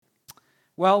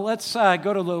Well, let's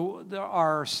go to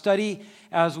our study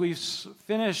as we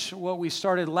finish what we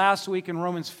started last week in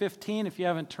Romans 15. If you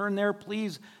haven't turned there,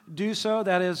 please do so.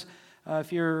 That is,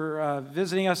 if you're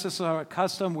visiting us, this is our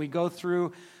custom. We go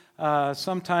through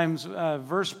sometimes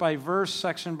verse by verse,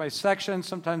 section by section,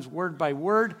 sometimes word by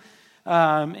word,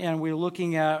 and we're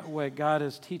looking at what God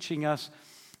is teaching us.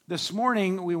 This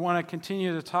morning, we want to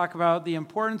continue to talk about the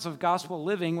importance of gospel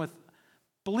living with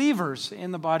believers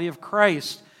in the body of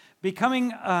Christ,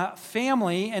 becoming a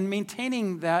family and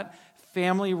maintaining that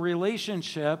family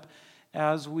relationship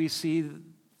as we see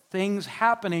things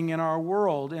happening in our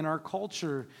world, in our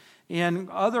culture, in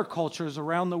other cultures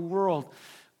around the world.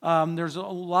 There's a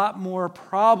lot more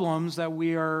problems that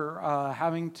we are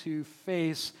having to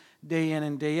face day in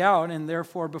and day out, and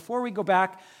therefore, before we go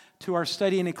back to our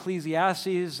study in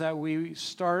Ecclesiastes that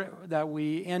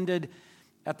we ended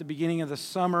at the beginning of the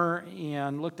summer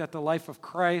and looked at the life of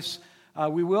Christ,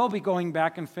 we will be going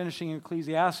back and finishing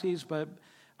Ecclesiastes, but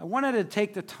I wanted to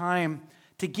take the time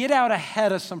to get out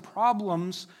ahead of some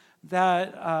problems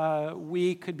that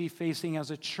we could be facing as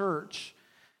a church.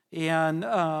 And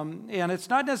it's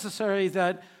not necessarily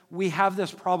that we have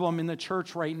this problem in the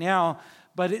church right now,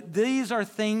 but these are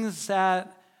things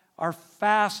that are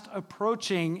fast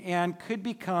approaching and could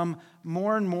become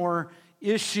more and more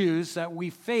issues that we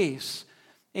face.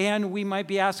 And we might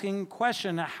be asking the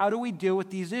question, how do we deal with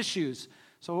these issues?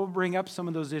 So we'll bring up some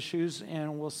of those issues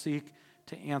and we'll seek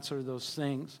to answer those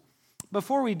things.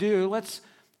 Before we do, let's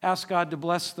ask God to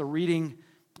bless the reading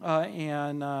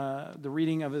the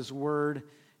reading of His Word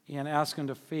and ask Him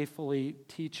to faithfully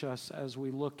teach us as we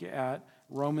look at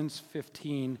Romans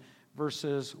 15,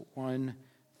 verses 1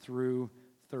 through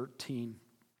 13.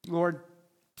 Lord,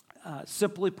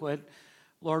 simply put,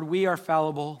 Lord, we are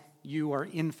fallible. You are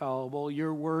infallible.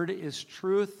 Your word is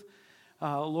truth.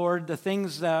 Lord, the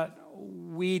things that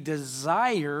we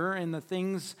desire and the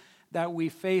things that we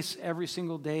face every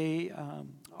single day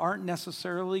aren't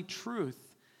necessarily truth.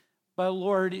 But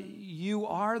Lord, you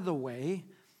are the way,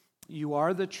 you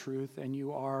are the truth, and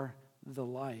you are the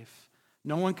life.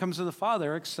 No one comes to the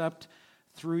Father except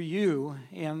through you.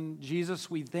 And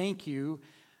Jesus, we thank you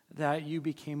that you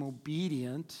became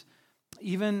obedient,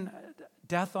 even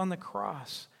death on the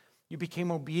cross. You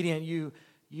became obedient.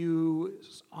 You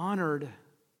honored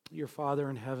your Father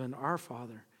in heaven, our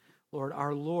Father, Lord,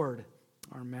 our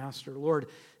Master. Lord,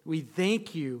 we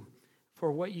thank you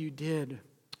for what you did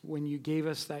when you gave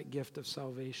us that gift of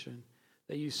salvation,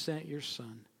 that you sent your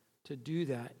Son to do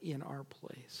that in our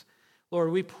place.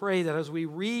 Lord, we pray that as we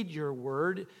read your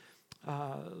word,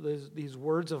 these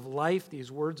words of life,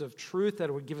 these words of truth, that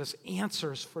it would give us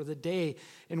answers for the day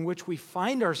in which we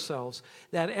find ourselves,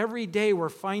 that every day we're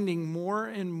finding more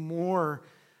and more,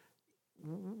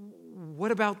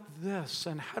 what about this,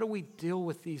 and how do we deal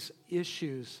with these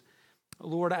issues?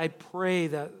 Lord, I pray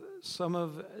that some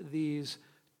of these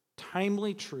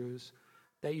timely truths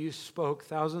that you spoke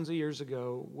thousands of years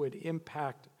ago would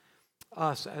impact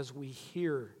us as we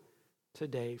hear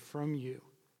today from you.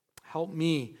 Help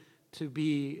me to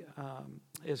be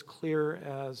as clear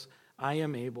as I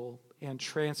am able and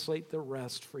translate the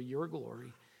rest for your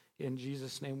glory. In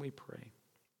Jesus' name we pray.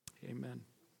 Amen.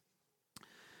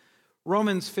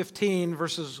 Romans 15,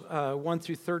 verses 1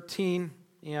 through 13,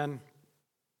 and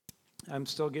I'm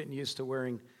still getting used to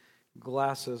wearing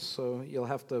glasses, so you'll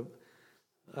have to,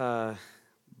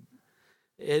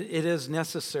 it is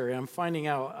necessary. I'm finding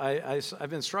out, I've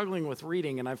been struggling with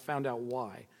reading, and I've found out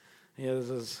why.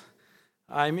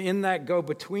 I'm in that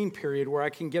go-between period where I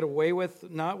can get away with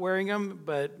not wearing them,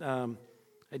 but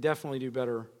I definitely do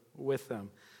better with them.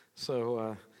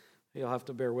 So you'll have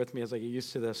to bear with me as I get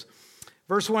used to this.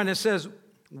 Verse 1, it says,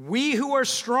 "We who are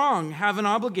strong have an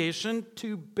obligation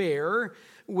to bear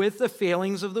with the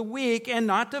failings of the weak and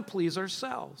not to please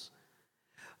ourselves.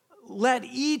 Let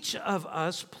each of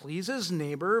us please his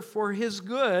neighbor for his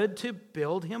good, to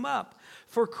build him up.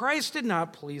 For Christ did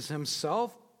not please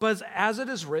himself, but as it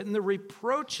is written, the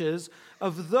reproaches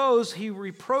of those he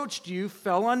reproached you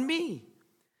fell on me.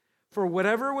 For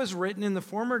whatever was written in the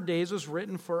former days was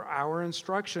written for our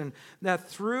instruction, that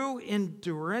through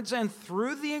endurance and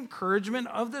through the encouragement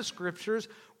of the Scriptures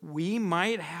we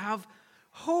might have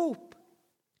hope.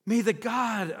 May the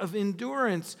God of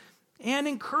endurance and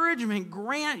encouragement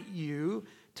grant you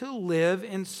to live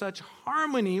in such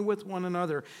harmony with one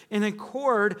another, in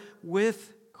accord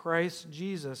with Christ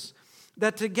Jesus,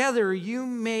 that together you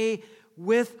may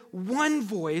with one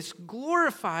voice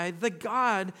glorify the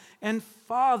God and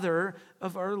Father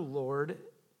of our Lord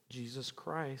Jesus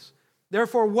Christ.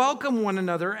 Therefore, welcome one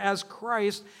another as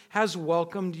Christ has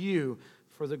welcomed you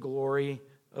for the glory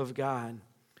of God.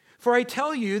 For I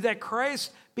tell you that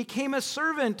Christ became a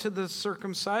servant to the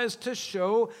circumcised to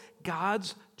show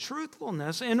God's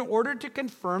truthfulness in order to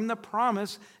confirm the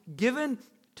promise given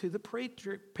to the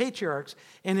patriarchs,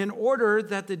 and in order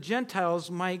that the Gentiles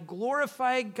might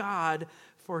glorify God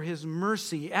for his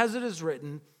mercy, as it is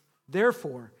written,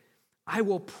 therefore, I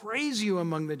will praise you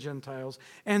among the Gentiles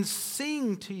and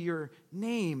sing to your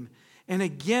name. And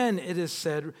again it is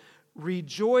said,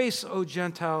 rejoice, O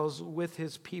Gentiles, with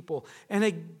his people. And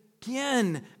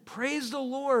again, praise the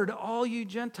Lord, all you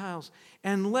Gentiles,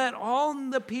 and let all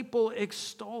the people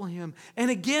extol him.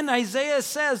 And again, Isaiah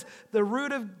says, the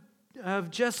root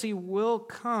of Jesse will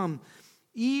come,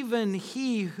 even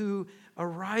he who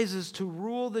arises to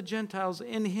rule the Gentiles.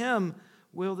 In him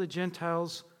will the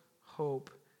Gentiles hope.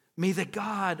 May the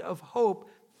God of hope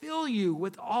fill you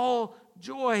with all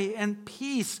joy and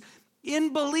peace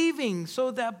in believing,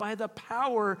 so that by the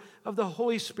power of the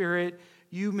Holy Spirit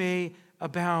you may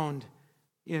abound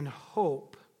in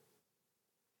hope.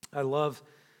 I love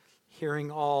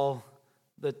hearing all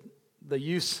the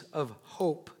use of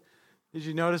hope. Did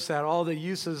you notice that? All the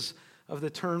uses of the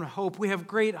term hope. We have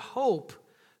great hope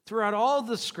throughout all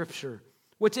the Scripture.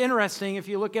 What's interesting, if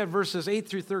you look at verses 8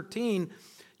 through 13,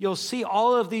 you'll see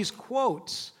all of these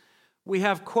quotes. We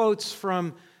have quotes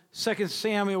from 2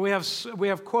 Samuel. We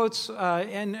have quotes,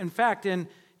 and in fact, in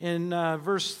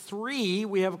verse 3,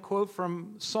 we have a quote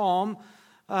from Psalm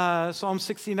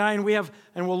 69. We have,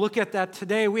 and we'll look at that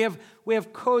today. We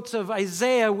have quotes of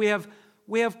Isaiah. We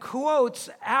have quotes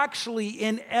actually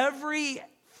in every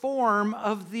form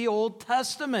of the Old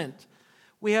Testament.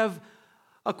 We have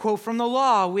a quote from the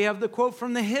law. We have the quote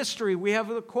from the history. We have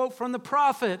the quote from the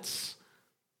prophets.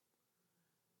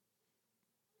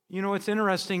 You know what's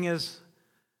interesting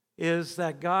is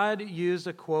that God used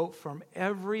a quote from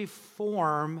every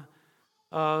form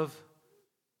of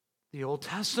the Old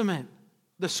Testament,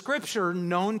 the Scripture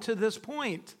known to this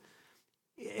point.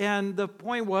 And the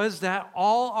point was that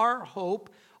all our hope,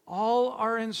 all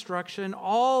our instruction,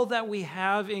 all that we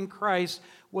have in Christ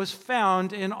was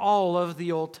found in all of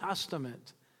the Old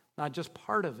Testament, not just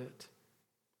part of it.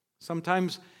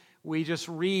 Sometimes we just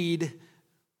read,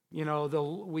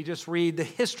 we just read the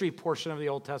history portion of the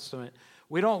Old Testament.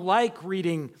 We don't like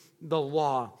reading the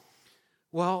law.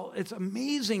 Well, it's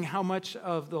amazing how much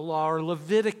of the law, or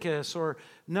Leviticus, or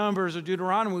Numbers, or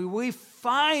Deuteronomy, we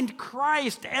find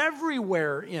Christ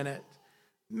everywhere in it.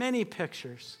 Many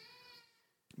pictures.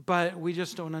 But we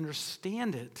just don't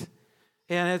understand it.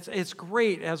 And it's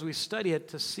great as we study it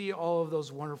to see all of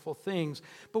those wonderful things.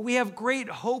 But we have great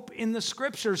hope in the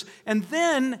Scriptures. And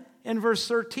then in verse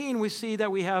 13, we see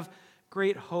that we have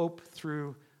great hope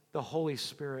through the Holy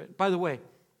Spirit. By the way,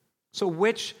 so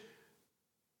which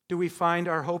do we find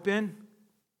our hope in?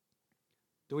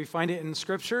 Do we find it in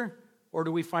Scripture, or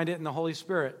do we find it in the Holy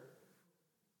Spirit?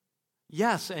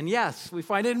 Yes, and yes, we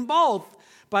find it in both.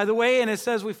 By the way, and it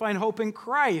says we find hope in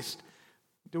Christ.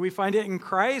 Do we find it in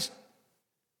Christ?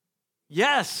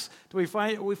 Yes. We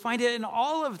find it in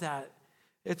all of that.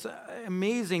 It's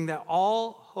amazing that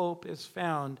all hope is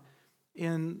found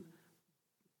in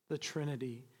the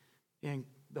Trinity, in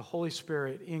the Holy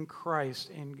Spirit, in Christ,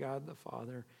 in God the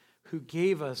Father, who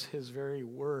gave us his very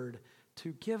word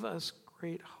to give us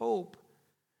great hope.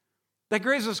 That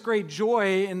gives us great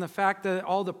joy in the fact that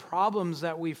all the problems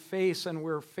that we face and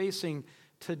we're facing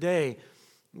today,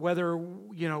 whether,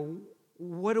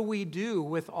 what do we do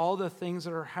with all the things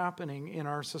that are happening in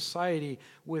our society,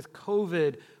 with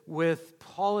COVID, with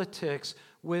politics,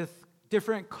 with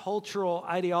different cultural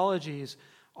ideologies,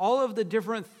 all of the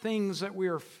different things that we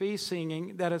are facing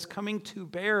and that is coming to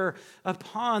bear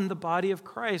upon the body of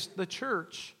Christ, the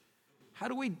church. How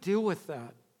do we deal with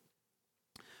that?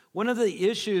 One of the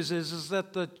issues is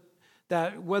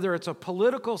that whether it's a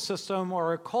political system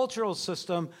or a cultural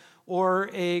system or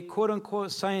a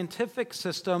quote-unquote scientific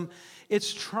system,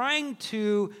 it's trying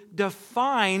to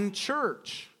define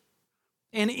church.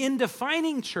 And in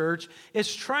defining church,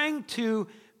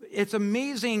 it's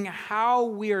amazing how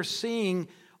we are seeing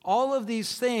all of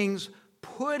these things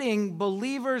putting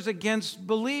believers against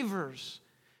believers.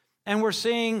 And we're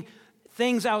seeing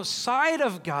things outside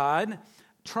of God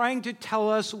trying to tell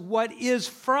us what is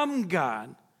from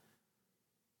God,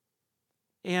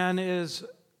 and is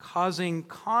causing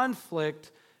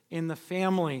conflict in the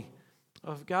family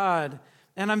of God.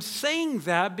 And I'm saying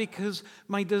that because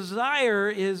my desire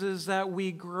is that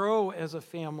we grow as a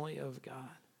family of God.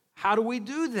 How do we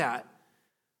do that?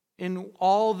 In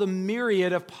all the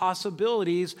myriad of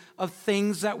possibilities of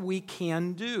things that we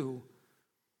can do.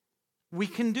 We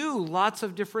can do lots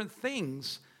of different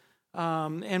things.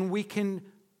 And we can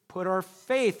put our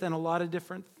faith in a lot of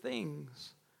different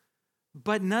things.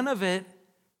 but none of it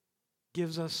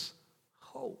gives us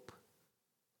hope.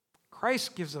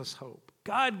 Christ gives us hope.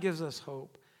 God gives us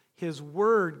hope. His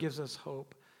Word gives us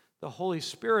hope. The Holy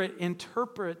Spirit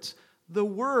interprets the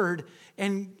Word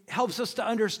and helps us to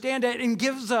understand it and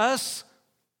gives us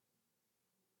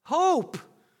hope.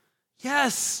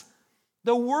 Yes,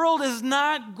 the world is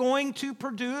not going to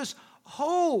produce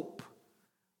hope,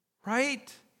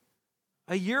 right?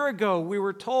 A year ago, we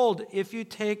were told if you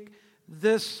take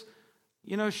this,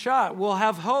 shot, we'll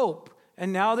have hope.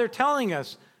 And now they're telling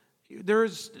us there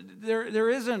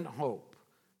isn't hope.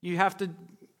 You have to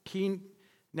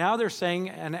now they're saying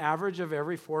an average of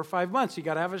every 4 or 5 months, you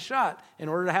got to have a shot in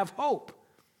order to have hope,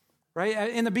 right?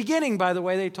 In the beginning, by the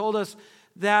way, they told us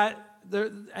that,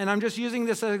 and I'm just using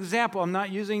this as an example. I'm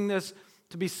not using this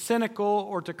to be cynical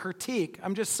or to critique.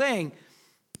 I'm just saying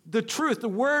the truth. The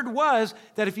word was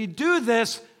that if you do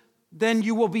this, then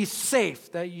you will be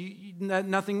safe, that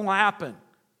nothing will happen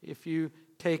if you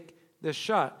take this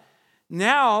shot.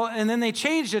 Now, and then they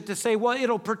changed it to say, well,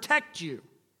 it'll protect you.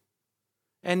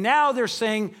 And now they're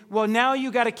saying, well, now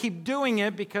you got to keep doing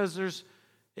it because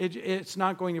it's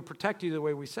not going to protect you the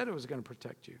way we said it was going to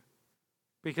protect you.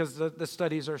 Because the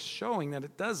studies are showing that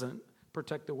it doesn't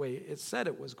protect the way it said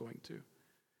it was going to.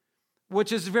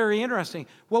 Which is very interesting.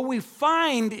 What we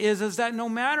find is that no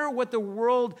matter what the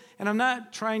world, and I'm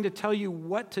not trying to tell you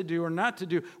what to do or not to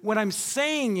do, what I'm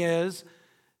saying is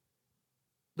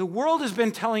the world has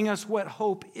been telling us what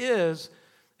hope is,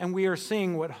 and we are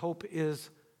seeing what hope is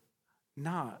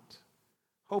not.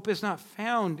 Hope is not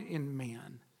found in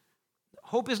man.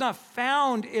 Hope is not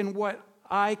found in what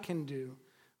I can do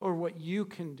or what you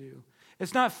can do.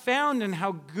 It's not found in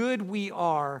how good we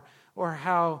are or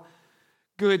how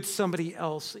good somebody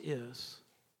else is,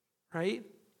 right?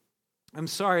 I'm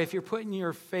sorry, if you're putting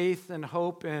your faith and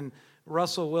hope in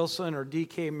Russell Wilson or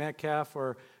DK Metcalf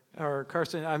or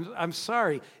Carson, I'm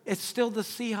sorry. It's still the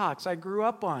Seahawks I grew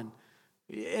up on.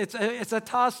 It's a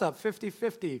toss-up,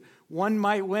 50-50. One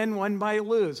might win, one might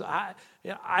lose. I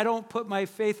don't put my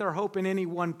faith or hope in any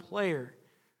one player.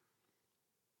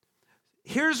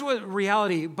 Here's what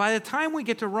reality, by the time we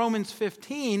get to Romans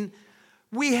 15,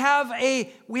 we have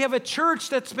a church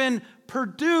that's been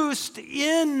produced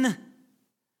in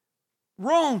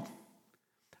Rome.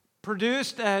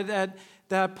 Produced that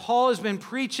Paul has been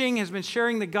preaching, has been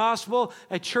sharing the gospel.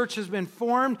 A church has been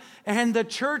formed, and the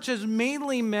church is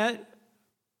mainly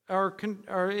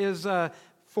is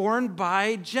formed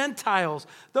by Gentiles.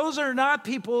 Those are not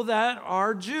people that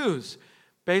are Jews.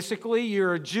 Basically,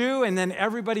 you're a Jew, and then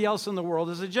everybody else in the world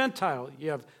is a Gentile.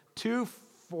 You have two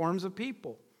forms of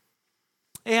people.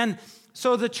 And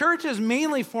so the church is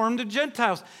mainly formed of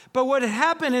Gentiles. But what had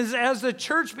happened is as the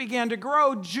church began to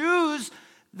grow, Jews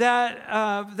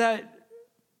that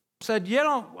said,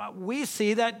 we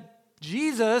see that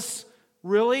Jesus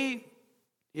really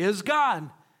is God.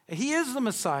 He is the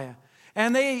Messiah.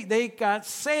 And they got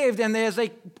saved. And as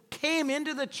they came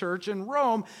into the church in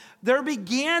Rome, there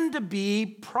began to be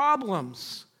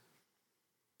problems.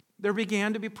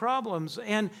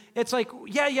 And it's like,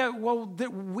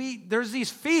 there's these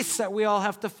feasts that we all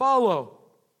have to follow.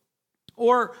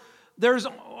 Or there's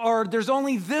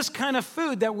only this kind of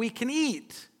food that we can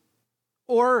eat.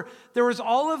 Or there was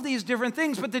all of these different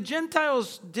things, but the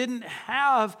Gentiles didn't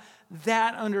have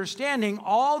that understanding.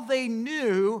 All they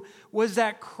knew was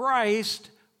that Christ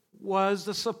was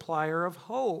the supplier of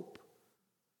hope.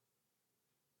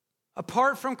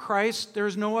 Apart from Christ,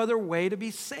 there's no other way to be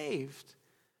saved.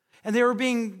 And they were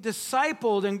being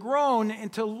discipled and grown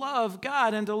into love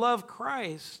God and to love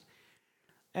Christ.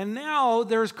 And now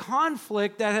there's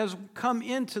conflict that has come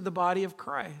into the body of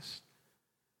Christ.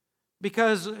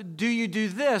 Because do you do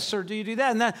this or do you do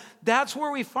that? And that's where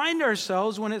we find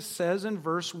ourselves when it says in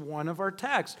verse 1 of our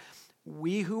text,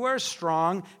 we who are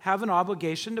strong have an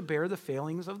obligation to bear the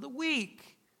failings of the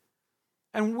weak.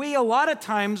 And a lot of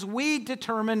times, we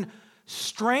determine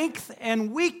strength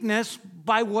and weakness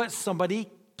by what somebody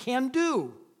can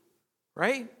do,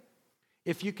 right?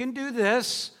 If you can do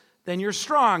this, then you're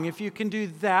strong. If you can do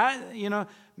that,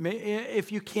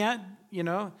 if you can't,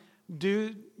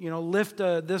 lift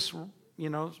this,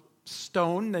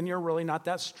 stone, then you're really not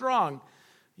that strong,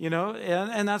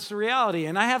 and that's the reality.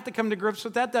 And I have to come to grips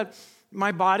with that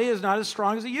my body is not as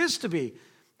strong as it used to be.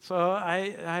 So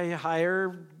I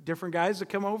hire different guys to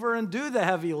come over and do the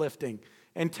heavy lifting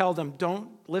and tell them, don't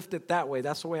lift it that way.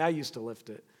 That's the way I used to lift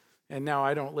it. And now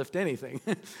I don't lift anything.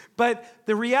 But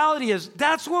the reality is,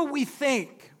 that's what we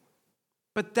think.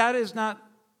 But that is not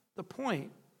the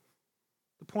point.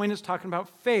 The point is talking about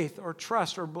faith or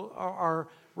trust or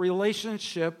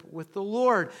relationship with the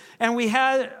Lord. And we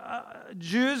had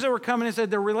Jews that were coming and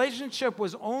said their relationship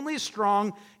was only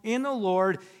strong in the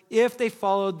Lord if they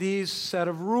followed these set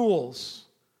of rules.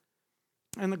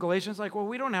 And the Galatians like, well,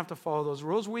 we don't have to follow those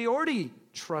rules. We already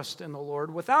trust in the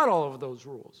Lord without all of those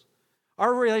rules.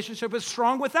 Our relationship is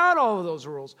strong without all of those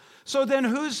rules. So then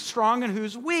who's strong and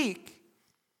who's weak?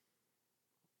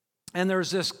 And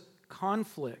there's this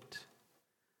conflict.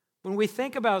 When we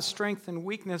think about strength and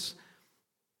weakness,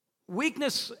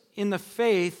 weakness in the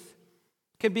faith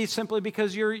could be simply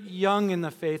because you're young in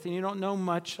the faith and you don't know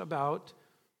much about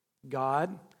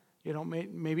God.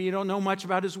 Maybe you don't know much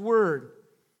about His Word.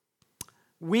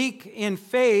 Weak in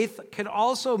faith could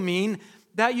also mean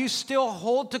that you still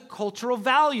hold to cultural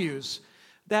values,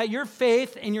 that your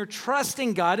faith and your trust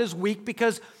in God is weak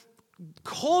because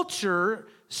culture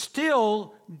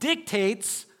still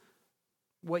dictates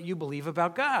what you believe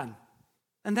about God.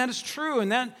 And that is true,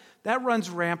 and that runs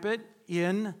rampant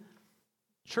in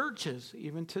churches,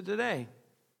 even to today.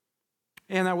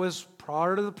 And that was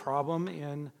part of the problem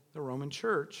in the Roman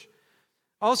church.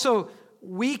 Also,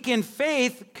 weak in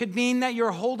faith could mean that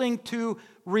you're holding to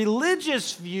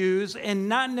religious views and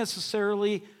not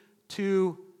necessarily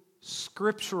to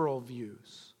scriptural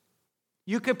views.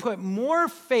 You could put more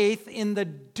faith in the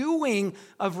doing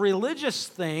of religious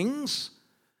things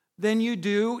than you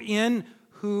do in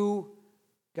who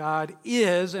God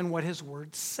is and what His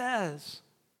Word says.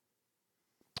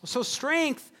 So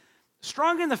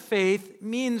strong in the faith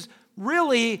means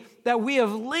really that we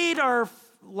have laid our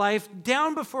life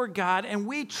down before God and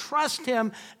we trust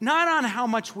Him not on how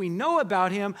much we know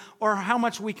about Him or how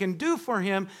much we can do for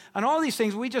Him and all these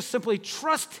things. We just simply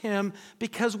trust Him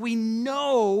because we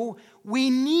know we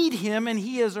need Him and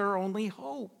He is our only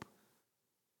hope.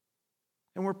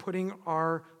 And we're putting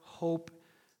our hope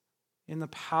in the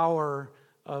power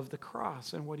of the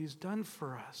cross and what He's done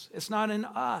for us. It's not in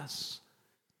us.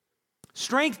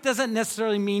 Strength doesn't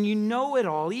necessarily mean you know it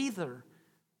all either.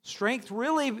 Strength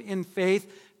really in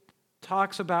faith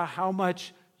talks about how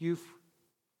much you've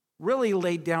really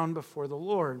laid down before the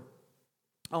Lord.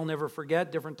 I'll never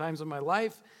forget different times in my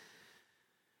life.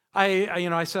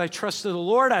 I said I trusted the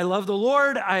Lord. I love the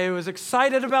Lord. I was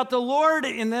excited about the Lord.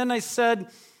 And then I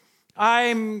said,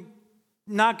 I'm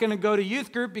not going to go to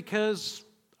youth group because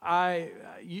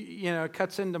it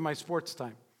cuts into my sports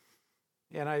time.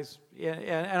 And I'm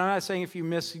not saying if you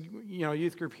miss,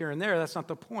 youth group here and there, that's not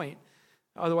the point.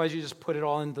 Otherwise, you just put it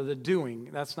all into the doing.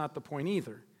 That's not the point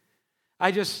either.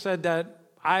 I just said that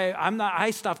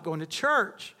I stopped going to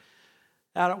church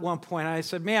at one point. I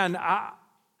said,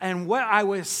 and what I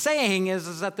was saying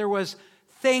is that there was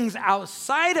things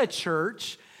outside of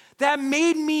church that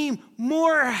made me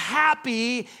more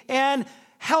happy and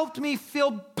helped me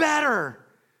feel better.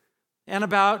 And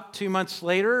about 2 months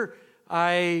later,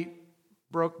 I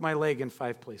broke my leg in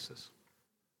 5 places,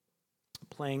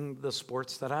 playing the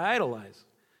sports that I idolize.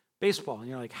 Baseball. And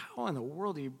you're like, how in the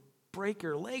world do you break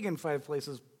your leg in 5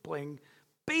 places playing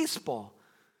baseball?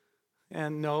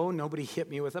 And no, nobody hit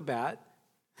me with a bat.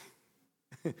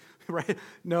 Right?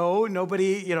 No,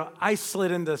 nobody, I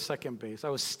slid into second base. I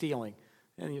was stealing.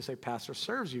 And you say, Pastor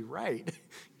serves you right.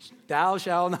 Thou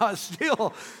shalt not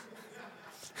steal.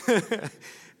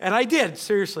 And I did,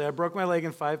 seriously. I broke my leg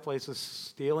in 5 places,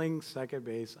 stealing second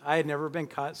base. I had never been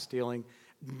caught stealing.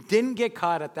 Didn't get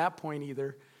caught at that point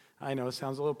either. I know, it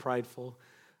sounds a little prideful.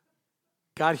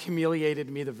 God humiliated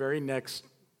me the very next.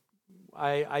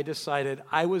 I decided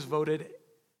I was voted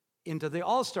into the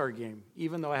All-Star game,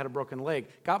 even though I had a broken leg.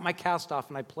 Got my cast off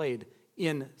and I played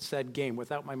in said game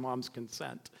without my mom's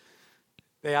consent.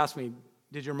 They asked me,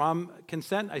 did your mom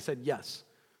consent? I said, yes.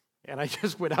 And I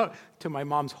just went out to my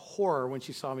mom's horror when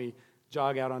she saw me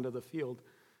jog out onto the field.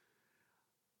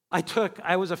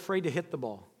 I was afraid to hit the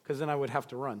ball because then I would have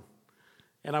to run.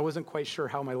 And I wasn't quite sure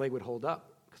how my leg would hold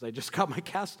up because I just got my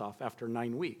cast off after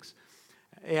 9 weeks.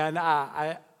 And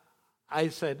I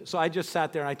said, so I just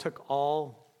sat there and I took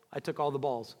all the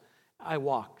balls. I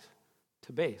walked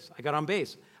to base. I got on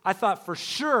base. I thought for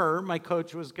sure my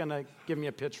coach was going to give me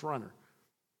a pitch runner.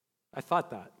 I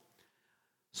thought that.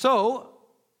 So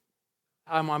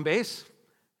I'm on base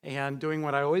and doing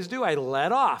what I always do. I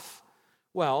led off.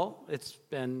 Well, it's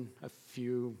been a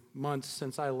few months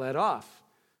since I led off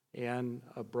and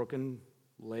a broken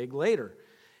leg later.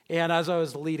 And as I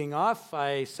was leading off,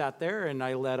 I sat there and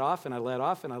I led off and I led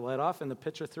off and I led off and the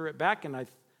pitcher threw it back and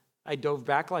I dove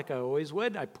back like I always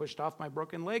would. I pushed off my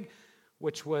broken leg,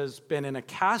 which was been in a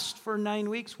cast for 9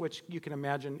 weeks, which you can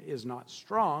imagine is not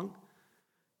strong.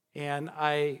 And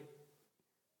I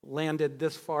landed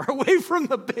this far away from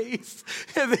the base.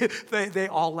 And they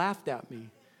all laughed at me.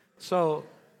 So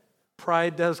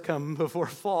pride does come before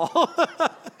fall.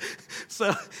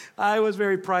 So I was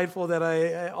very prideful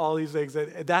that all these things.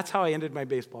 That's how I ended my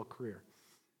baseball career,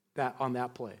 on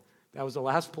that play. That was the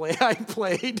last play I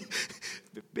played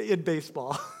in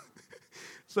baseball.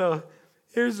 So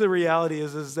here's the reality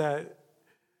is that,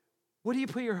 what do you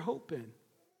put your hope in?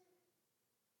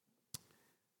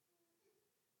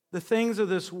 The things of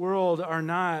this world are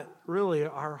not really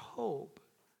our hope.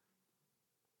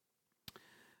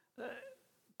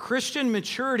 Christian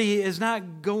maturity is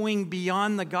not going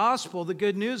beyond the gospel, the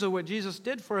good news of what Jesus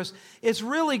did for us. It's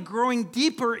really growing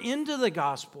deeper into the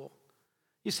gospel.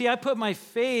 You see, I put my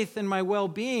faith and my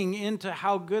well-being into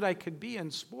how good I could be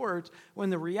in sports, when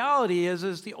the reality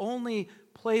is the only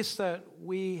place that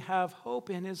we have hope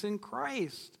in is in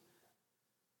Christ.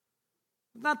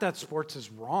 Not that sports is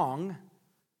wrong.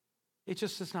 It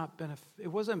just is not it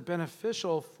wasn't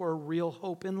beneficial for real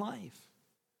hope in life.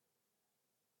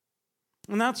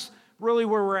 And that's really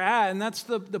where we're at, and that's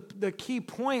the key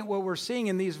point. What we're seeing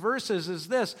in these verses is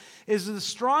this, is the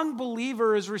strong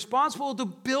believer is responsible to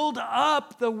build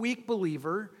up the weak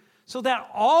believer so that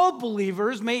all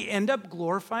believers may end up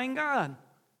glorifying God.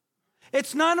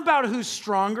 It's not about who's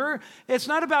stronger. It's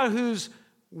not about who's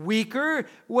weaker.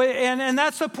 And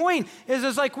that's the point, is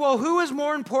it's like, well, who is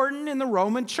more important in the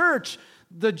Roman church?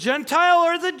 The Gentile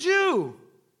or the Jew?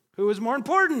 Who is more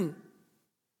important?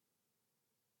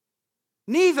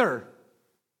 Neither.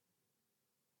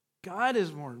 God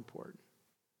is more important.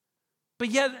 But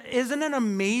yet, isn't it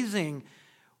amazing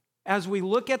as we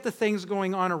look at the things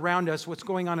going on around us, what's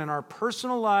going on in our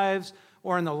personal lives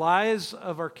or in the lives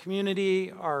of our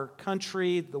community, our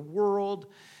country, the world,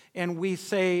 and we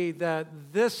say that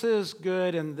this is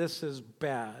good and this is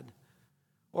bad.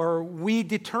 Or we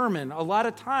determine a lot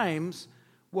of times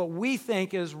what we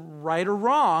think is right or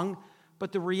wrong,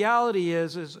 but the reality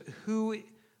is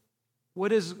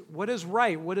what is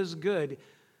right, what is good.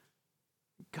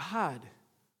 God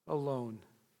alone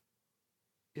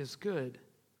is good.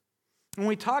 And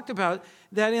we talked about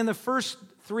that in the first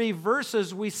 3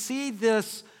 verses, we see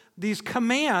these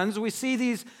commands, we see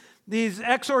these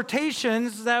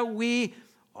exhortations that we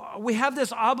have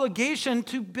this obligation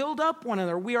to build up one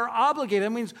another. We are obligated.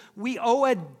 That means we owe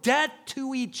a debt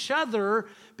to each other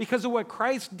because of what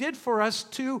Christ did for us,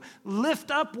 to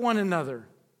lift up one another.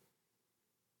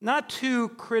 Not to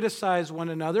criticize one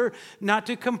another, not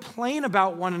to complain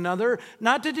about one another,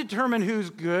 not to determine who's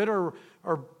good or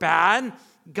bad.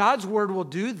 God's word will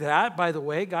do that, by the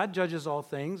way. God judges all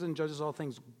things and judges all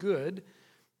things good.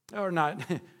 Or not.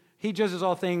 He judges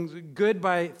all things good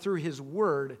through his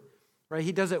word, right?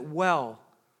 He does it well,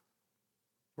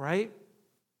 right?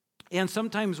 And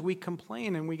sometimes we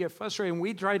complain and we get frustrated and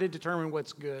we try to determine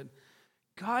what's good.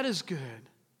 God is good.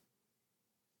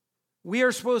 We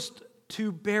are supposed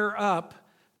to bear up,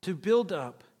 to build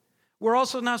up. We're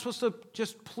also not supposed to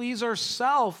just please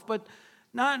ourselves, but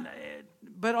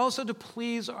also to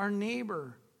please our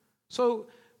neighbor. So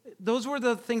those were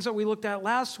the things that we looked at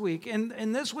last week.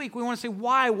 And this week we want to say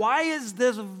why. Why is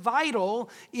this vital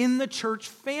in the church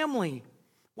family?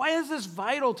 Why is this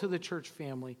vital to the church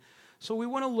family? So we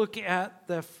want to look at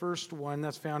the first one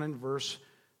that's found in verse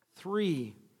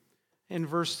 3. In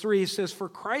verse 3 it says, "For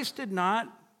Christ did not,"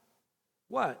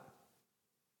 what?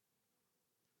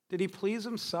 Did he please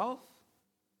himself?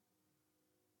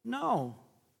 No.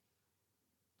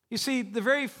 You see, the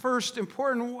very first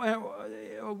important,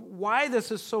 why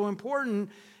this is so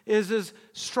important is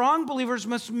strong believers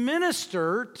must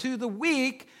minister to the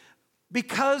weak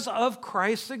because of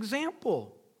Christ's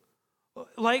example.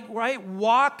 Like, right,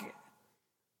 walk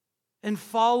and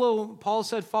follow. Paul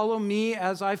said, "Follow me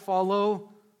as I follow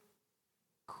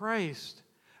Christ."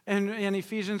 And in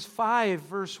Ephesians 5,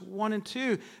 verse 1 and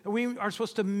 2, we are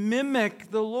supposed to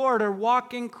mimic the Lord or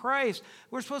walk in Christ.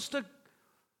 We're supposed to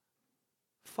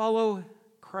follow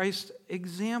Christ's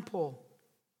example.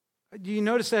 Do you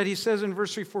notice that he says in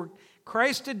verse 3, "For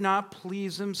Christ did not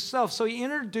please himself." So he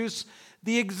introduced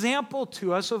the example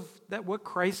to us of that what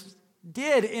Christ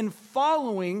did in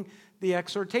following the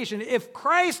exhortation. If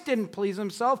Christ didn't please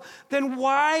himself, then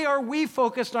why are we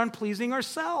focused on pleasing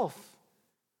ourselves?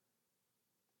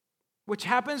 Which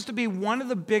happens to be one of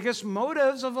the biggest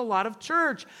motives of a lot of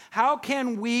church. How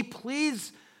can we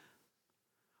please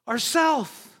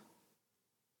ourselves?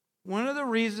 One of the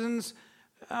reasons,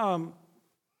 and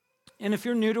if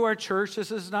you're new to our church, this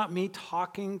is not me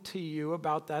talking to you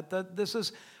about that this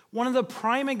is one of the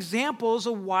prime examples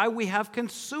of why we have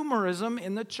consumerism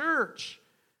in the church.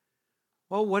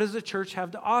 Well, what does the church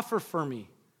have to offer for me?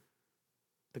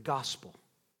 The gospel,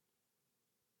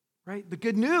 right? The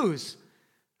good news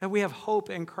that we have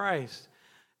hope in Christ.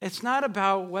 It's not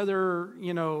about whether,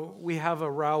 we have a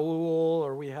Raul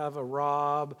or we have a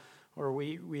Rob or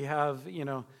we have,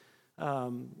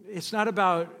 it's not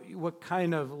about what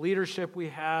kind of leadership we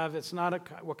have. It's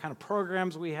not what kind of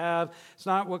programs we have. It's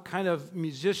not what kind of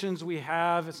musicians we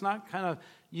have. It's not kind of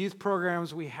youth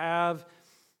programs we have.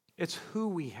 It's who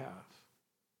we have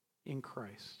in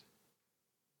Christ.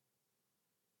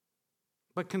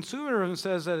 But consumerism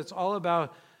says that it's all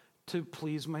about to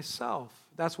please myself.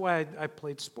 That's why I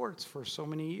played sports for so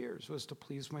many years, was to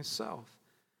please myself.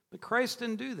 But Christ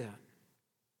didn't do that.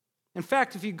 In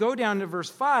fact, if you go down to verse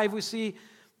 5, we see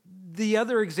the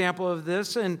other example of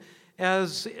this, and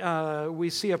as we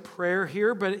see a prayer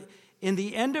here, but in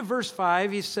the end of verse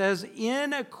 5, he says,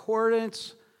 in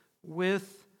accordance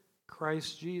with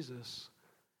Christ Jesus.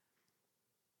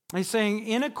 He's saying,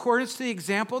 in accordance to the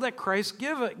example that Christ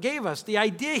gave us. The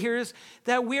idea here is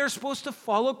that we are supposed to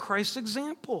follow Christ's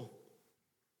example.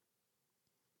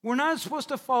 We're not supposed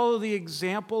to follow the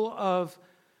example of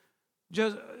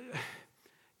just...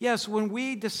 Yes, when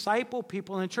we disciple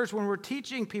people in the church, when we're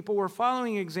teaching people, we're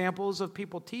following examples of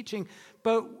people teaching,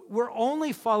 but we're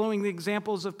only following the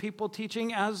examples of people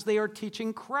teaching as they are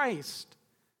teaching Christ.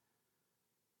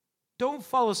 Don't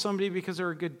follow somebody because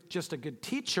they're just a good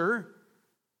teacher.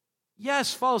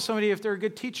 Yes, follow somebody if they're a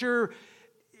good teacher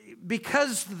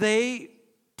because they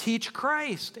teach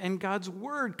Christ and God's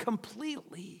word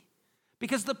completely.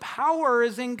 Because the power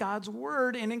is in God's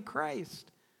word and in Christ.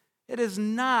 It is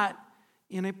not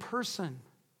in a person.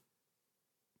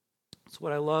 That's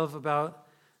what I love about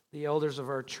the elders of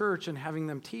our church and having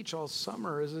them teach all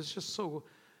summer is it's just so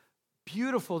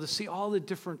beautiful to see all the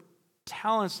different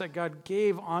talents that God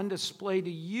gave on display to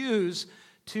use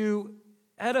to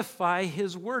edify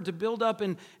his word, to build up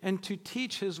and to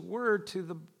teach his word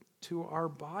to our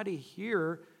body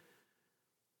here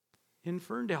in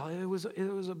Ferndale. It was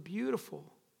a beautiful.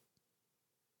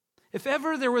 If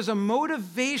ever there was a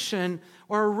motivation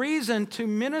or a reason to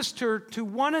minister to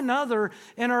one another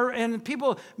and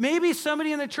people, maybe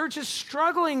somebody in the church is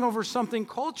struggling over something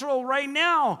cultural right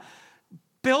now,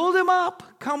 build them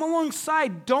up, come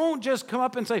alongside. Don't just come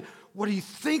up and say, what are you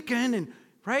thinking? And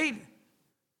right?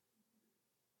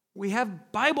 We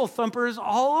have Bible thumpers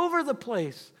all over the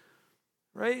place,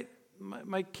 right?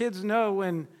 My kids know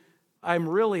when I'm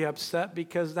really upset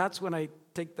because that's when I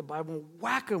take the Bible and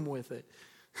whack them with it.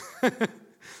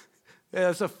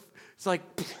 It's like,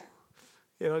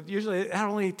 usually that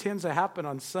only tends to happen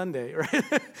on Sunday, right?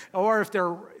 Or if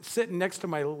they're sitting next to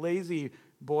my lazy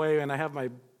boy and I have my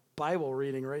Bible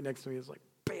reading right next to me, it's like,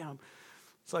 bam.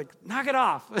 It's like, knock it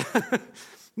off.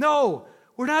 No,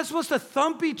 we're not supposed to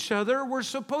thump each other. We're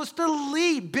supposed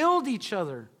to build each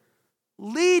other,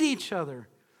 lead each other.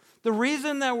 The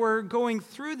reason that we're going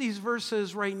through these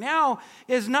verses right now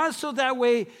is not so that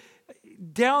way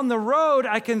down the road,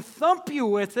 I can thump you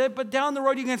with it, but down the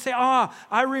road you can say,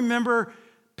 I remember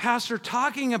Pastor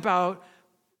talking about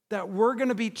that we're going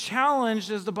to be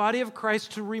challenged as the body of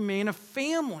Christ to remain a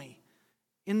family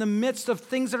in the midst of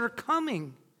things that are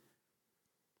coming.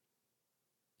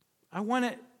 I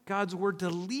want God's word to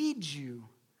lead you.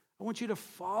 I want you to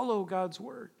follow God's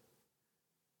word.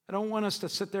 I don't want us to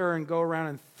sit there and go around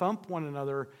and thump one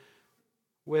another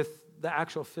with the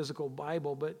actual physical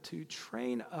Bible, but to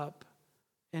train up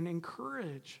and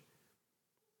encourage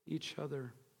each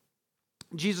other.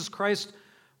 Jesus Christ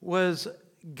was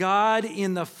God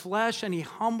in the flesh, and he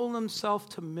humbled himself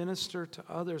to minister to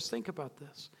others. Think about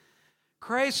this.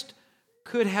 Christ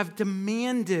could have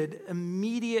demanded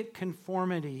immediate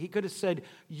conformity. He could have said,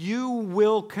 you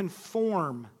will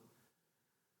conform.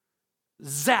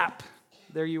 Zap,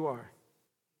 there you are.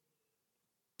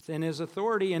 In his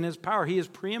authority and his power, he is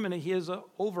preeminent. He is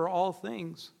over all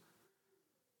things.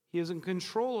 He is in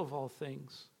control of all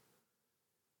things.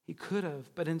 He could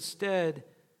have, but instead,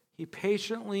 he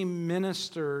patiently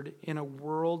ministered in a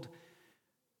world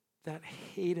that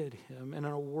hated him and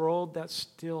in a world that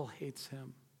still hates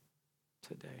him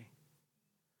today.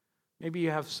 Maybe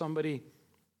you have somebody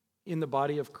in the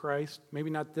body of Christ, maybe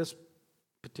not this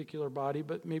particular body,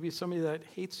 but maybe somebody that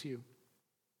hates you.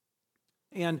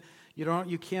 And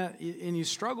you can't, and you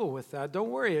struggle with that. Don't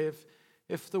worry.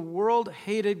 If the world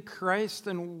hated Christ,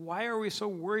 then why are we so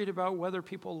worried about whether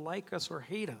people like us or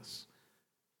hate us?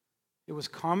 It was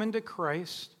common to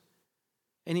Christ,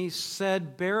 and he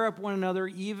said, bear up one another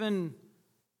even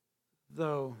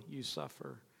though you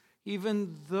suffer,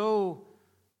 even though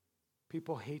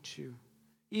people hate you,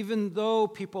 even though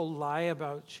people lie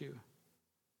about you.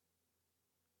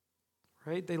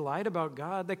 Right? They lied about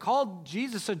God. They called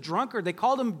Jesus a drunkard. They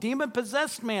called him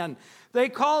demon-possessed man. They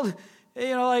called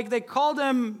like they called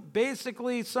him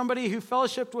basically somebody who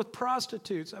fellowshipped with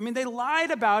prostitutes. I mean, they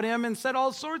lied about him and said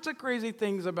all sorts of crazy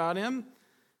things about him.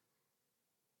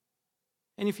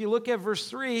 And if you look at verse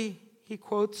 3, he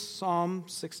quotes Psalm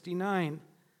 69.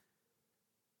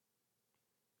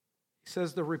 He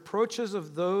says, the reproaches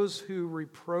of those who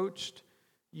reproached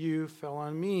you fell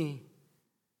on me.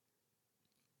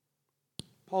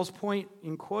 Paul's point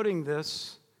in quoting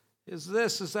this is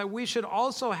that we should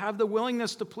also have the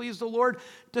willingness to please the Lord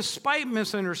despite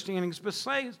misunderstandings,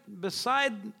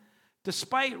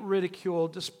 despite ridicule,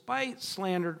 despite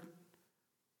slander,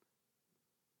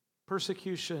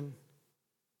 persecution,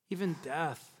 even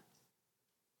death.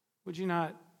 Would you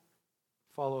not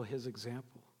follow his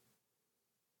example?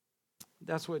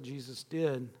 That's what Jesus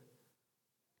did,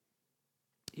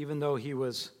 even though he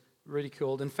was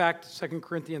ridiculed. In fact, 2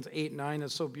 Corinthians 8:9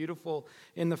 is so beautiful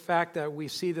in the fact that we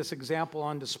see this example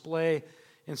on display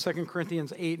in 2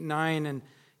 Corinthians 8:9,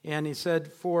 and he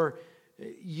said, for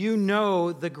you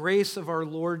know the grace of our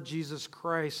Lord Jesus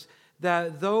Christ,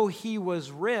 that though he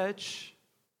was rich,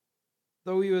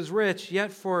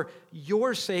 yet for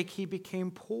your sake he became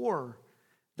poor,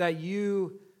 that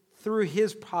you through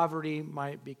his poverty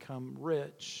might become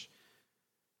rich.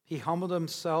 He humbled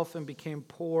himself and became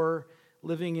poor,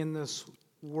 living in this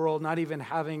world, not even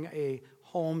having a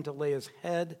home to lay his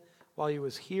head while he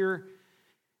was here.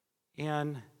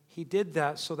 And he did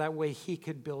that so that way he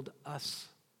could build us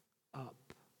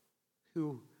up.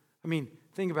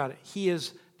 Think about it. He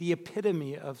is the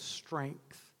epitome of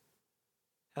strength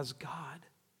as God.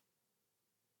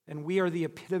 And we are the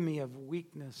epitome of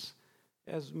weakness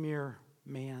as mere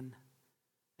man.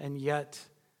 And yet,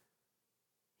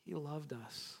 he loved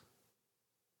us.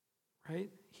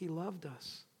 Right? He loved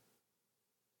us.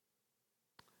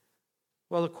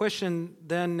 Well, the question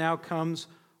then now comes,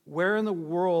 where in the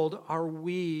world are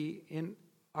we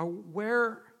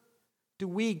where do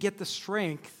we get the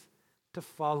strength to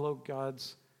follow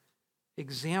God's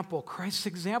example, Christ's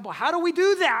example? How do we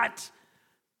do that?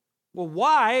 Well,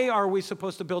 why are we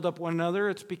supposed to build up one another?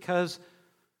 It's because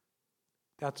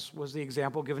that was the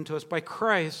example given to us by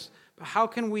Christ. But how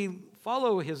can we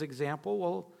follow his example?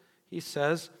 Well, he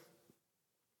says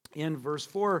in verse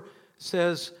 4,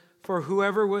 says, for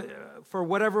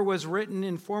whatever was written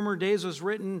in former days was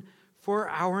written for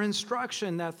our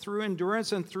instruction, that through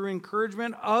endurance and through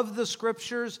encouragement of the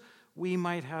scriptures we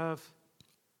might have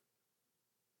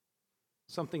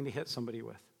something to hit somebody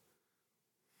with.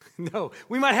 No,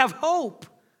 we might have hope,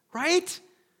 right?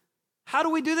 How do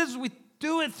we do this? We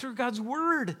do it through God's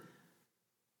word.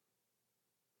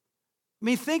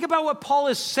 Think about what Paul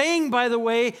is saying, by the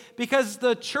way, because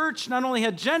the church not only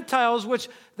had Gentiles, which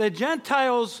the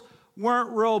Gentiles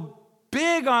weren't real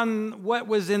big on what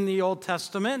was in the Old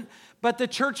Testament, but the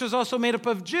church was also made up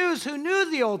of Jews who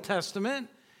knew the Old Testament.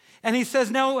 And he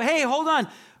says, no, hey, hold on.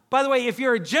 By the way, if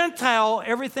you're a Gentile,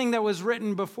 everything that was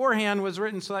written beforehand was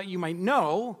written so that you might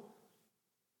know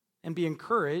and be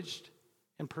encouraged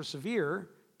and persevere,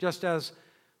 just as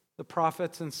the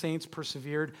prophets and saints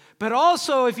persevered. But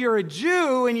also, if you're a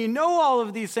Jew and you know all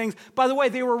of these things, by the way,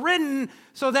 they were written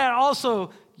so that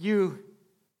also you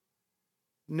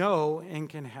know and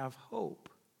can have hope.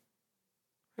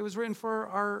 It was written for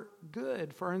our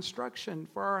good, for our instruction,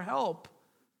 for our help.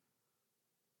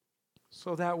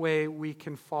 So that way we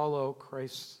can follow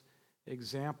Christ's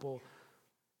example.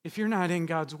 If you're not in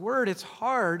God's word, it's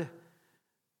hard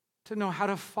to know how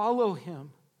to follow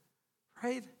him,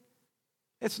 right?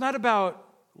 It's not about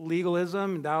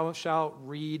legalism. Thou shalt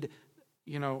read,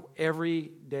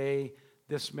 every day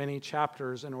this many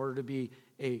chapters in order to be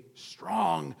a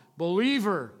strong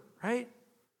believer, right?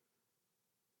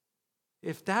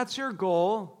 If that's your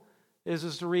goal,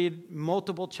 is to read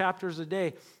multiple chapters a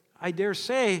day, I dare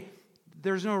say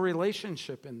there's no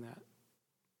relationship in that.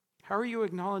 How are you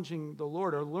acknowledging the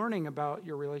Lord or learning about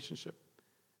your relationship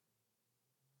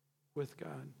with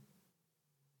God?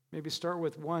 Maybe start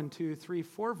with 1, 2, 3,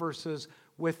 4 verses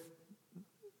with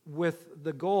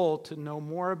the goal to know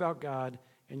more about God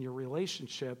and your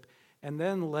relationship, and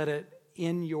then let it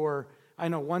in your,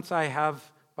 once I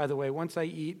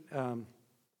eat,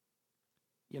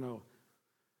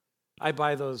 I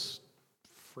buy those,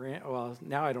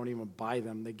 now I don't even buy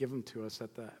them. They give them to us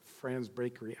at the Fran's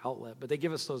Bakery outlet, but they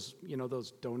give us those,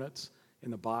 those donuts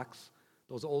in the box,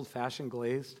 those old-fashioned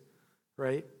glazed,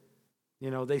 right?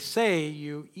 They say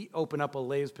you open up a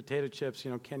Lay's potato chips,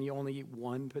 can you only eat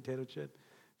one potato chip?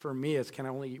 For me, it's can I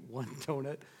only eat one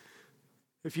donut?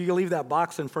 If you leave that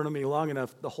box in front of me long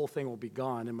enough, the whole thing will be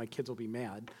gone and my kids will be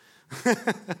mad.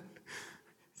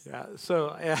 Yeah,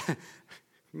 so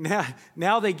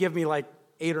now they give me like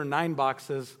 8 or 9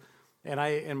 boxes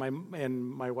And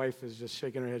my wife is just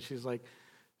shaking her head. She's like,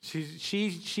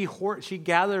 she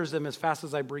gathers them as fast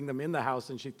as I bring them in the house,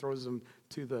 and she throws them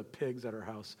to the pigs at her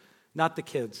house. Not the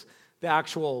kids, the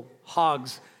actual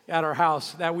hogs at our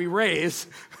house that we raise.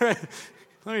 Let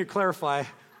me clarify.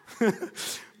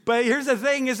 But here's the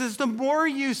thing is the more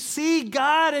you see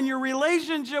God and your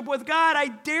relationship with God, I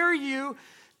dare you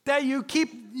that you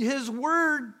keep his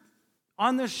word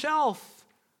on the shelf.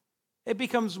 It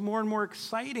becomes more and more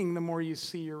exciting the more you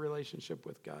see your relationship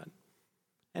with God.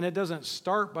 And it doesn't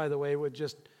start, by the way, with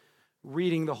just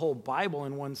reading the whole Bible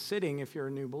in one sitting if you're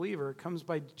a new believer. It comes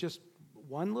by just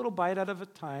one little bite out of a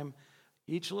time,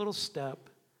 each little step,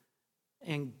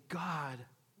 and God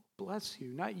bless you.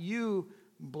 Not you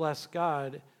bless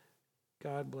God,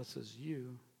 God blesses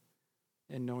you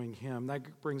in knowing him.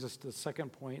 That brings us to the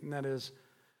second point, and that is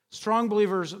strong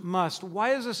believers must.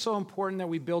 Why is this so important that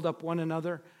we build up one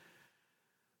another?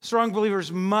 Strong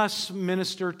believers must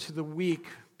minister to the weak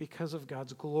because of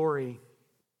God's glory.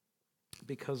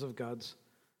 Because of God's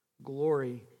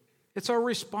glory. It's our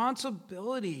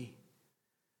responsibility.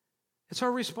 It's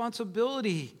our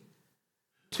responsibility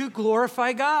to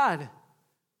glorify God.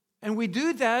 And we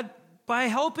do that by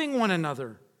helping one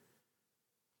another.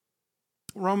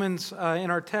 Romans, in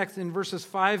our text, in verses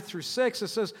 5 through 6, it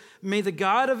says, may the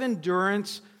God of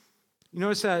endurance, you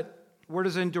notice that where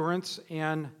does endurance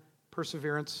and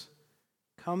perseverance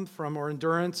come from, or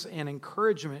endurance and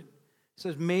encouragement? It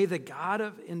says, may the God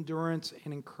of endurance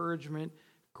and encouragement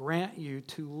grant you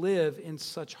to live in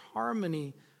such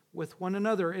harmony with one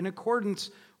another, in accordance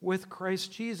with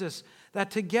Christ Jesus,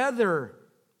 that together,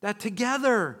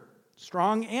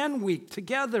 strong and weak,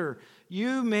 together,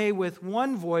 you may with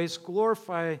one voice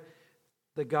glorify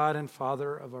the God and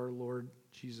Father of our Lord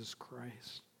Jesus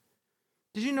Christ.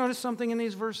 Did you notice something in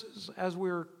these verses as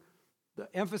the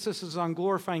emphasis is on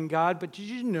glorifying God, but did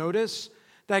you notice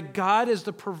that God is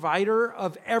the provider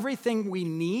of everything we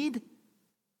need?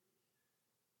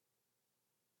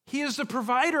 He is the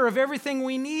provider of everything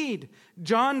we need.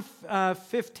 John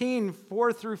 15,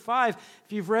 4 through 5.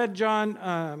 If you've read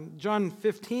John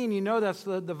 15, you know that's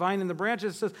the vine and the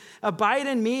branches. It says, abide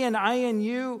in me and I in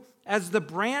you, as the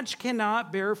branch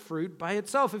cannot bear fruit by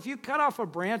itself. If you cut off a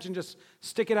branch and just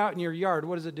stick it out in your yard,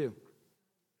 what does it do?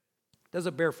 Does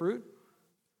it bear fruit?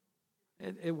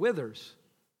 It withers.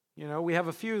 You know, we have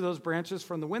a few of those branches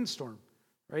from the windstorm,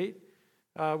 right?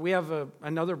 We have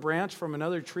another branch from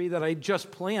another tree that I just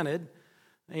planted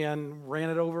and ran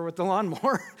it over with the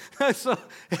lawnmower. So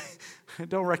I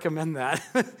don't recommend that.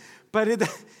 But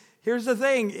here's the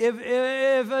thing.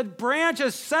 If a branch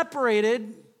is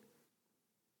separated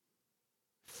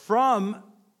from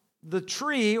the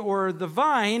tree or the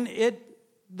vine,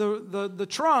 the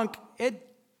trunk, it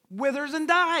withers and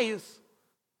dies.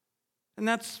 And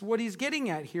that's what he's getting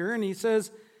at here. And he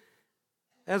says,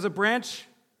 as a branch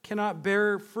cannot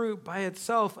bear fruit by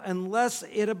itself unless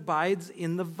it abides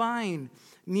in the vine.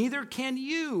 Neither can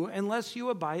you unless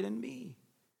you abide in me.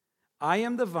 I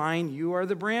am the vine, you are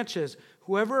the branches.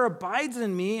 Whoever abides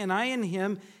in me and I in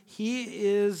him, he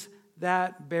is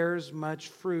that bears much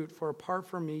fruit. For apart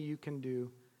from me, you can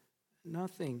do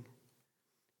nothing.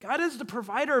 God is the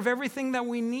provider of everything that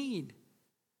we need.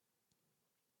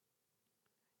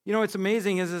 You know what's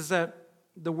amazing is that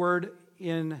the word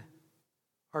in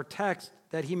our text,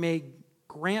 that he may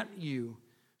grant you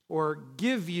or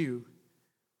give you.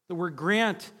 The word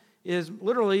grant is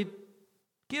literally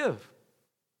give.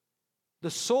 The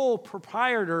sole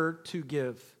proprietor to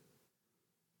give.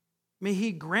 May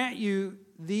he grant you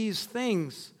these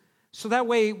things so that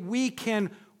way we can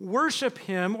worship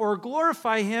him or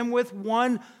glorify him with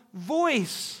one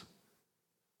voice.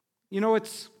 You know,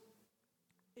 it's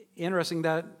interesting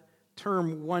that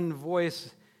term one voice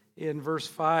in verse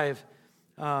 5.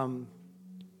 In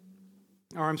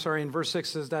verse 6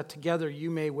 says that together you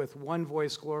may with one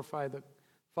voice glorify the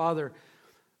Father.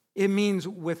 It means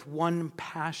with one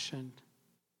passion.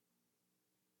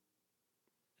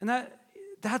 And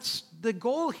that's the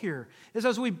goal here, is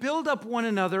as we build up one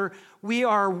another, we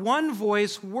are one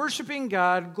voice, worshiping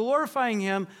God, glorifying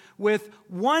him with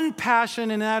one passion,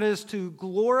 and that is to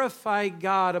glorify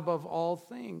God above all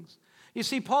things. You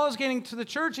see, Paul is getting to the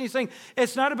church and he's saying,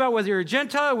 it's not about whether you're a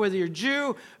Gentile, whether you're a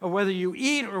Jew, or whether you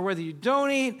eat or whether you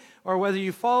don't eat, or whether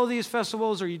you follow these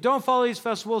festivals or you don't follow these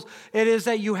festivals. It is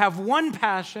that you have one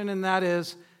passion, and that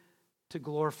is to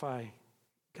glorify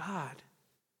God.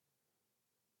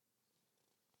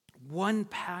 One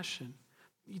passion.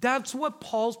 That's what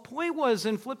Paul's point was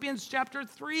in Philippians chapter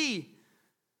 3.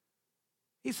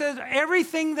 He says,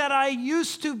 everything that I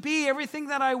used to be, everything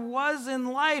that I was in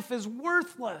life is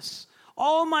worthless.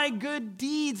 All my good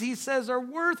deeds, he says, are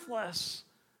worthless.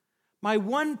 My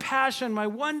one passion, my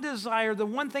one desire, the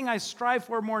one thing I strive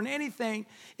for more than anything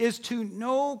is to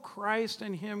know Christ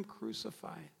and him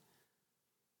crucified.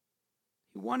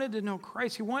 He wanted to know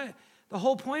Christ. The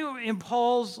whole point in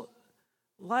Paul's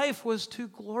life was to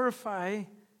glorify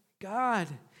God.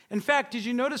 In fact, did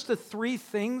you notice the three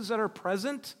things that are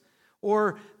present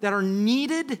or that are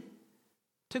needed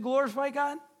to glorify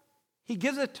God? He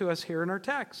gives it to us here in our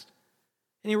text.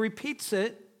 And he repeats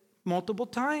it multiple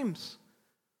times.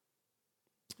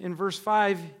 In verse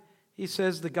 5, he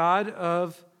says, the God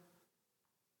of,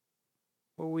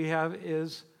 what we have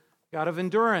is God of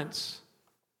endurance,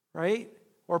 right?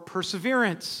 Or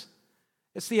perseverance.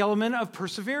 It's the element of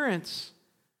perseverance.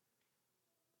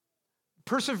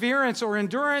 Perseverance or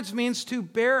endurance means to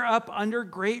bear up under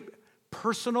great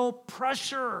personal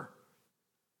pressure.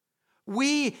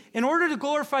 In order to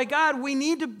glorify God, we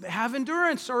need to have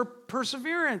endurance or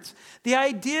perseverance. The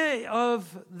idea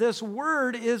of this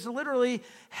word is literally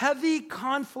heavy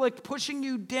conflict pushing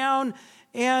you down,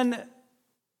 and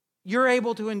you're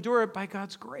able to endure it by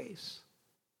God's grace.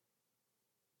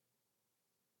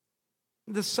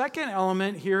 The second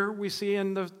element here we see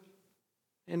in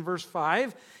verse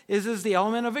 5 is the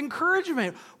element of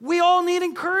encouragement. We all need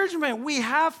encouragement.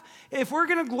 If we're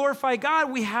going to glorify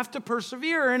God, we have to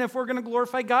persevere. And if we're going to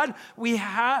glorify God, we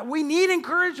need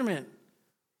encouragement.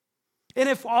 And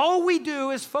if all we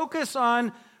do is focus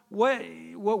on what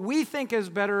we think is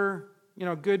better,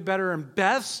 good, better, and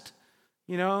best,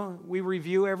 we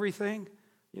review everything.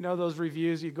 Those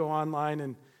reviews, you go online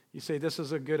and you say, this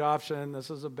is a good option, this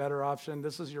is a better option,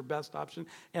 this is your best option.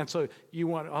 And so you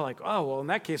want, in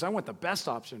that case, I want the best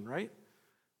option, right?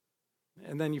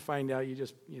 And then you find out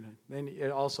then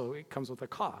it comes with a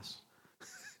cost,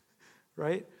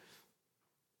 right?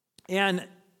 And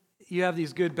you have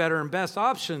these good, better, and best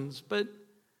options, but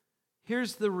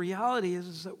here's the reality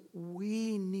is that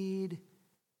we need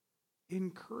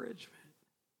encouragement.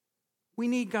 We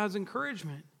need God's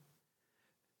encouragement.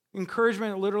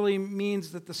 Encouragement literally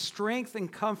means that the strength and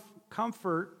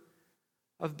comfort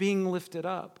of being lifted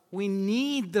up. We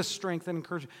need the strength and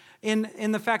encouragement.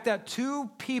 In the fact that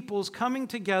two peoples coming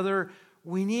together,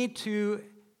 we need to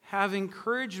have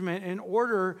encouragement in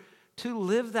order to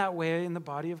live that way in the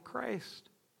body of Christ.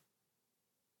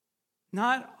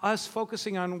 Not us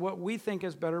focusing on what we think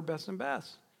is better, best, and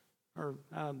best. Or,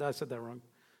 I said that wrong.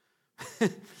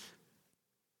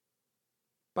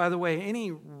 By the way,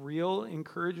 any real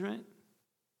encouragement,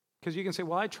 because you can say,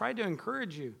 well, I tried to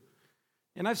encourage you.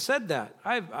 And I've said that.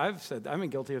 I've said that. I'm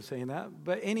guilty of saying that.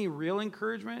 But any real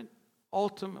encouragement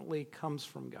ultimately comes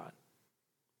from God.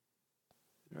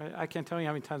 Right? I can't tell you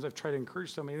how many times I've tried to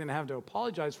encourage somebody and then have to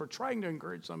apologize for trying to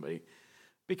encourage somebody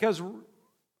because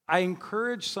I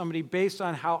encouraged somebody based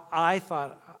on how I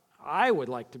thought I would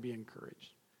like to be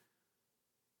encouraged.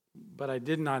 But I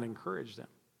did not encourage them.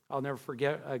 I'll never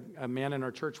forget a man in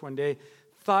our church one day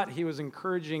thought he was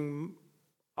encouraging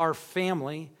our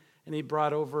family, and he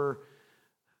brought over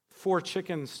 4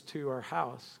 chickens to our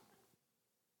house.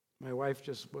 My wife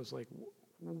just was like,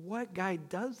 what guy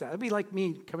does that? It'd be like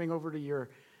me coming over to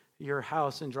your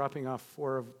house and dropping off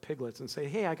 4 of piglets and say,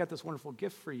 hey, I got this wonderful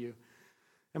gift for you.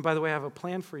 And by the way, I have a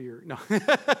plan for you. No,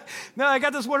 no, I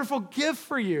got this wonderful gift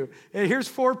for you. And here's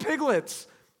 4 piglets,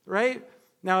 right?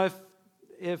 Now,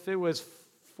 if it was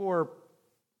 4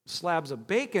 slabs of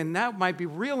bacon, that might be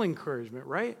real encouragement,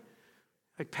 right?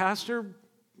 Like, Pastor,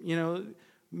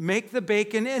 make the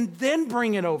bacon and then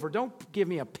bring it over. Don't give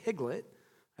me a piglet.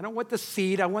 I don't want the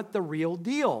seed. I want the real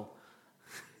deal,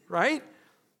 right?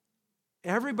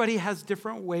 Everybody has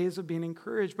different ways of being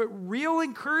encouraged, but real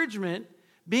encouragement,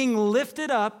 being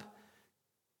lifted up,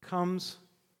 comes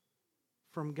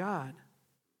from God.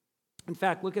 In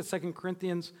fact, look at 2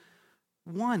 Corinthians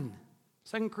 1.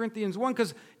 2 Corinthians 1,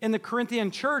 because in the Corinthian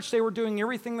church, they were doing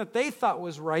everything that they thought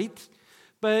was right,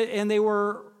 and they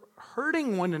were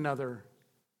hurting one another.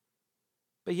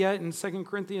 But yet in 2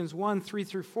 Corinthians 1, 3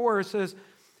 through 4, it says,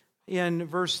 in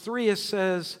verse 3, it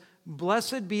says,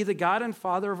 blessed be the God and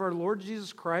Father of our Lord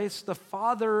Jesus Christ, the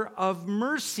Father of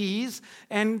mercies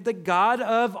and the God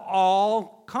of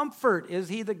all comfort. Is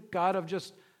he the God of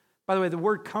just, by the way, the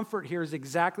word comfort here is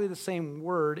exactly the same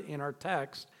word in our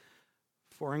text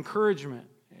for encouragement.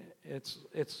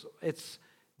 It's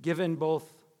given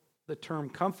both the term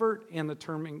comfort and the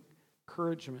term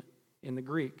encouragement in the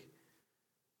Greek.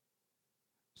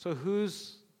 So who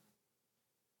is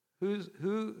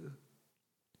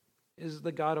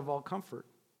the God of all comfort?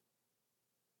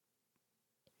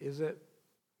 Is it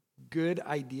good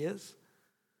ideas?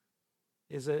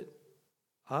 Is it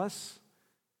us?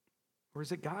 Or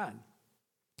is it God?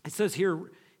 It says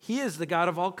here, he is the God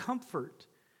of all comfort,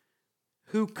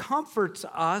 who comforts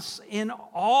us in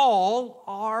all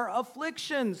our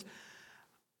afflictions.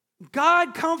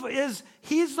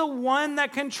 He's the one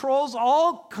that controls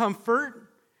all comfort,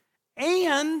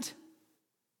 and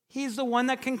he's the one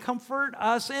that can comfort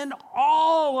us in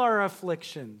all our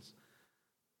afflictions,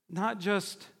 not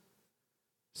just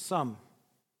some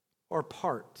or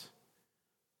part.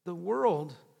 The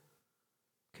world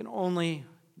can only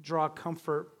draw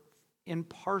comfort in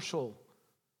partial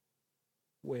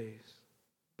ways,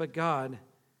 but God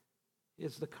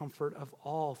is the comfort of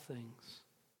all things.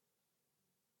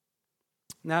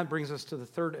 And that brings us to the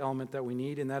third element that we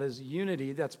need, and that is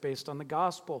unity that's based on the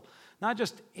gospel. Not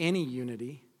just any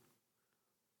unity.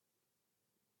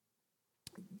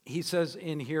 He says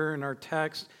in here in our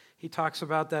text, he talks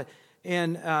about that,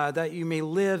 and that you may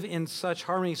live in such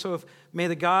harmony. So may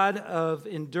the God of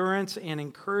endurance and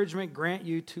encouragement grant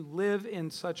you to live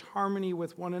in such harmony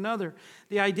with one another.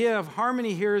 The idea of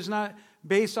harmony here is not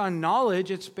based on knowledge,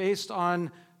 it's based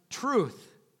on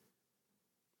truth.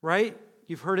 Right?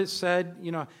 You've heard it said,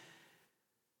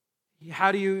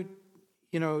 how do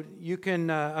you can,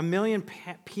 a million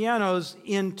pianos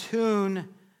in tune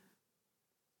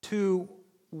to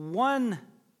one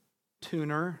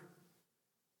tuner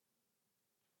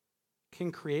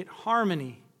can create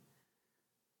harmony.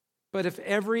 But if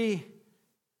every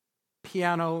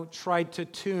piano tried to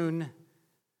tune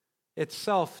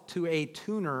itself to a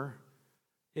tuner,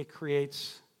 it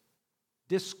creates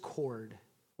discord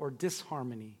or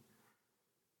disharmony.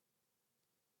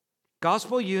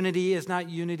 Gospel unity is not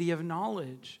unity of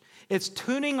knowledge. It's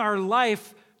tuning our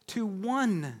life to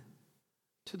one,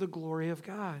 to the glory of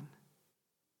God.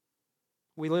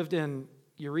 We lived in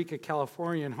Eureka,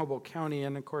 California, in Humboldt County,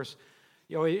 and of course,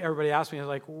 everybody asks me,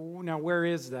 like, now where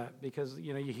is that? Because,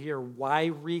 you hear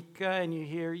Yreka and you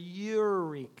hear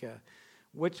Eureka.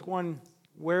 Which one,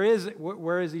 where is it?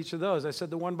 Where is each of those? I said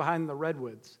the one behind the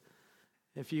redwoods.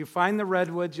 If you find the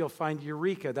redwoods, you'll find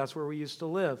Eureka. That's where we used to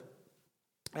live.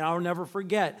 And I'll never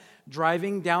forget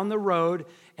driving down the road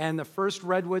and the first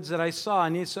redwoods that I saw.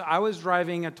 Anissa, I was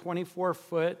driving a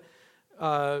 24-foot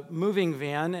moving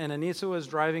van, and Anissa was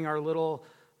driving our little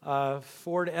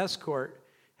Ford Escort.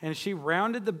 And she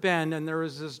rounded the bend, and there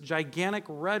was this gigantic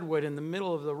redwood in the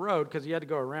middle of the road because you had to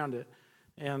go around it.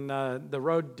 And the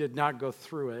road did not go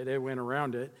through it. It went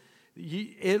around it.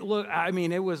 It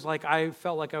was like I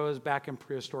felt like I was back in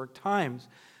prehistoric times.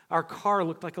 Our car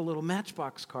looked like a little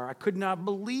matchbox car. I could not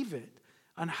believe it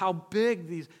on how big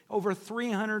these, over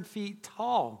 300 feet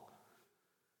tall.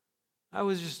 I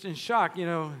was just in shock,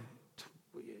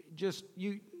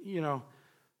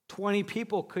 20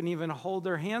 people couldn't even hold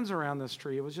their hands around this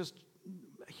tree. It was just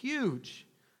huge.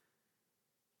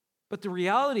 But the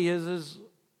reality is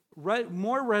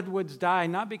more redwoods die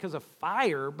not because of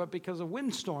fire, but because of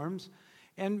windstorms,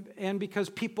 and because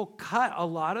people cut a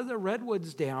lot of the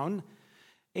redwoods down.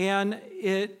 And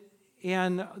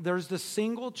there's the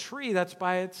single tree that's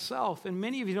by itself. And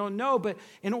many of you don't know, but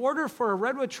in order for a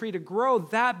redwood tree to grow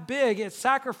that big, it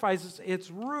sacrifices its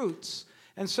roots.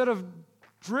 Instead of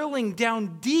drilling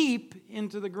down deep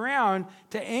into the ground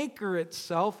to anchor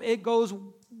itself, it goes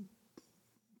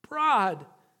broad.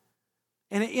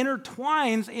 And it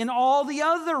intertwines in all the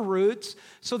other roots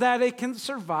so that it can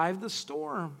survive the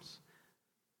storms.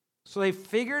 So they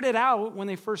figured it out when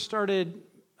they first started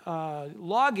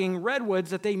logging redwoods,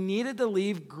 that they needed to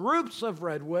leave groups of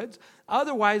redwoods.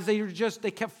 Otherwise,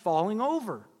 they kept falling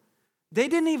over. They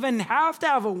didn't even have to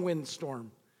have a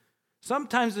windstorm.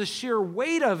 Sometimes the sheer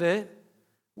weight of it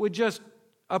would just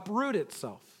uproot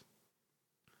itself.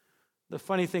 The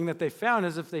funny thing that they found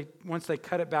is once they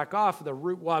cut it back off, the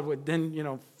root wad would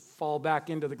then, fall back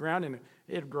into the ground and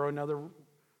it'd grow another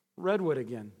redwood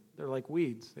again. They're like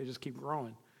weeds. They just keep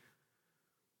growing.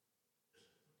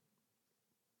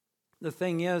 The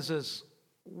thing is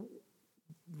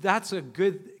that's a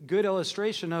good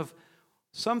illustration of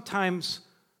sometimes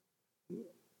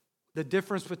the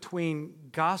difference between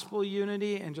gospel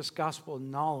unity and just gospel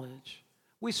knowledge.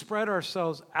 We spread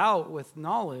ourselves out with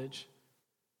knowledge,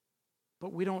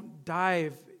 but we don't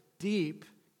dive deep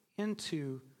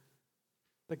into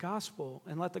the gospel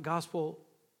and let the gospel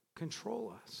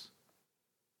control us.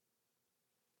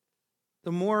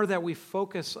 The more that we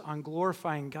focus on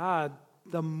glorifying God,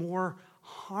 the more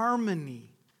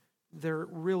harmony there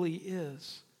really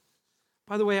is.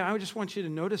 By the way, I just want you to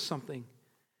notice something.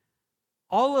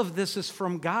 All of this is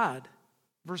from God,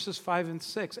 verses 5 and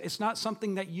 6. It's not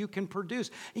something that you can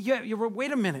produce.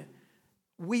 Wait a minute.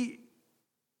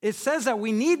 It says that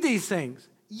we need these things.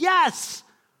 Yes!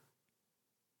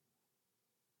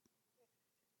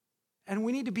 And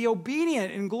we need to be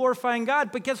obedient in glorifying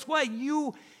God. But guess what?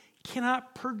 You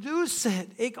cannot produce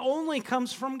it. It only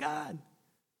comes from God.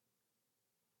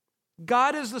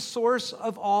 God is the source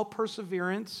of all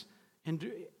perseverance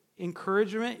and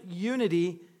encouragement,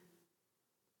 unity.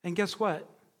 And guess what?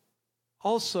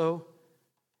 Also,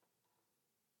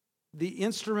 the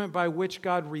instrument by which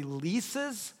God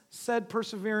releases said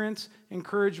perseverance,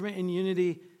 encouragement, and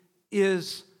unity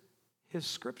is His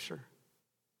Scripture.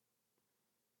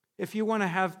 If you want to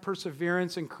have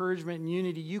perseverance, encouragement, and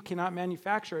unity, you cannot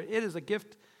manufacture it. It is a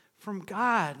gift from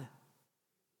God.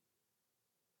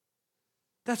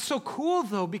 That's so cool,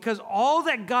 though, because all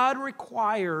that God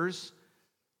requires,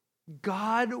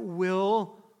 God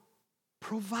will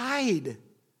provide.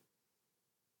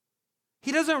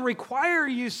 He doesn't require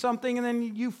you something and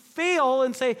then you fail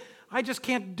and say, I just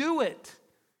can't do it.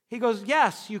 He goes,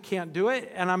 yes, you can't do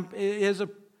it, and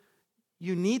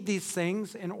you need these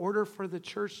things in order for the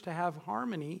church to have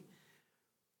harmony.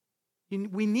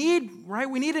 We need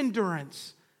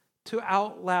endurance to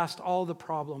outlast all the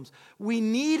problems. We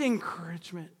need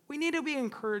encouragement. We need to be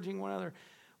encouraging one another.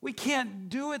 We can't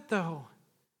do it, though,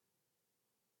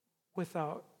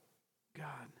 without God.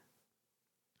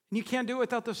 And you can't do it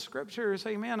without the Scripture. You're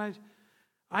saying, man,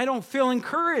 I don't feel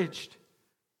encouraged.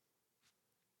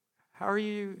 How are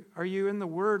you in the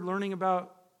Word learning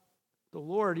about the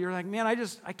Lord? You're like, man,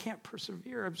 I can't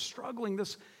persevere. I'm struggling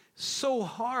this so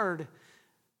hard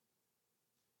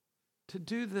to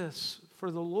do this for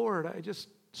the Lord. I just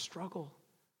struggle.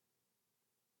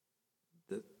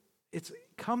 It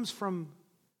comes from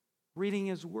reading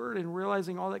His Word and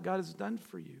realizing all that God has done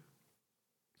for you.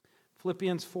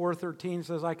 Philippians 4:13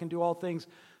 says, I can do all things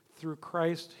through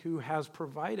Christ who has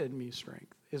provided me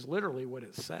strength, is literally what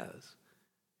it says.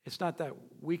 It's not that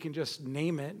we can just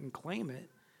name it and claim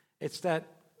it. It's that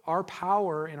our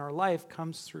power in our life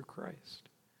comes through Christ,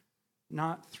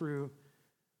 not through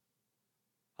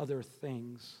other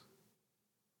things.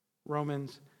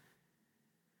 Romans.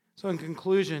 So in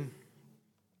conclusion,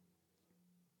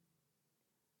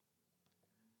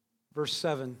 verse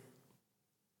 7.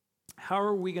 How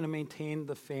are we going to maintain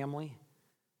the family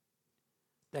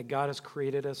that God has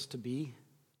created us to be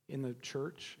in the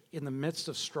church, in the midst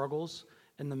of struggles,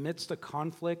 in the midst of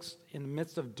conflicts, in the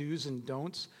midst of do's and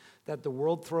don'ts that the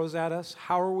world throws at us?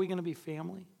 How are we going to be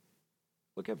family?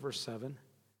 Look at verse 7.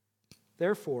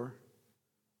 Therefore,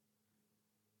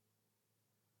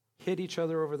 hit each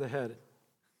other over the head.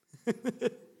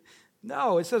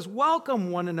 No, it says, welcome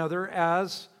one another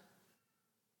as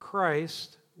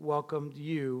Christ welcomed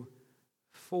you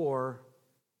for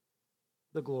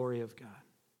the glory of God.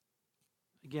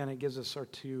 Again, it gives us our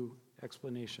two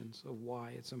explanations of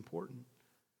why it's important.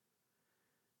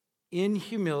 In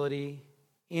humility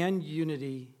and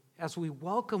unity, as we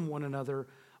welcome one another,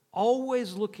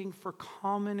 always looking for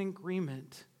common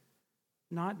agreement,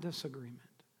 not disagreement.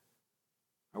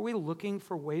 Are we looking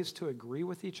for ways to agree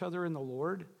with each other in the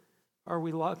Lord? Or are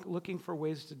we looking for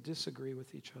ways to disagree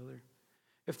with each other?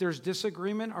 If there's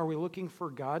disagreement, are we looking for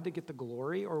God to get the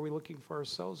glory, or are we looking for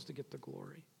ourselves to get the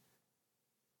glory?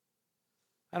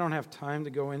 I don't have time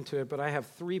to go into it, but I have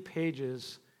 3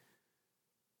 pages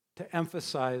to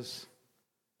emphasize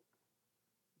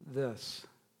this.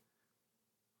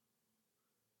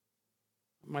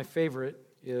 My favorite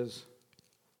is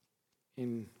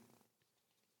in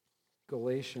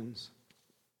Galatians,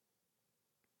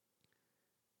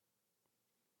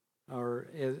 or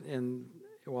in,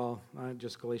 well, not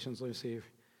just Galatians, let me see.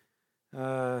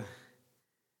 Oh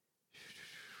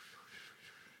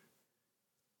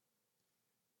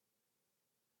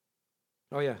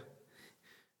yeah,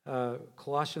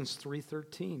 Colossians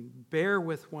 3:13. Bear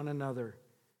with one another,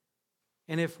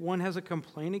 and if one has a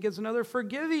complaint against another,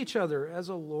 forgive each other, as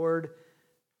the Lord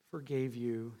forgave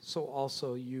you, so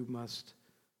also you must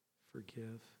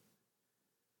forgive.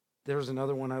 There's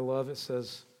another one I love. It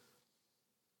says,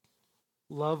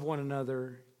 love one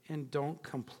another and don't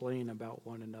complain about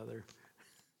one another.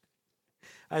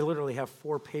 I literally have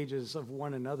 4 pages of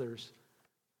one another's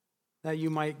that you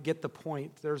might get the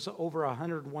point. There's over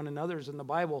 100 one another's in the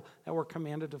Bible that we're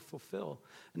commanded to fulfill.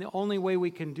 And the only way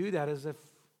we can do that is if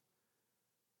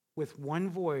with one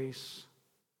voice,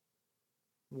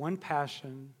 one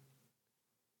passion,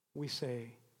 we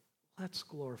say, let's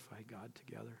glorify God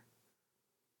together.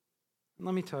 And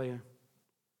let me tell you,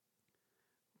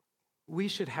 we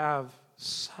should have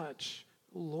such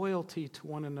loyalty to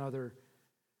one another.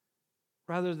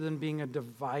 Rather than being a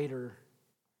divider,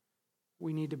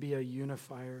 we need to be a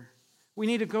unifier. We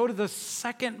need to go to the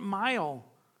second mile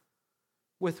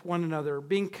with one another,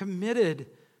 being committed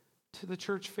to the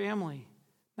church family,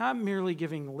 not merely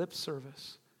giving lip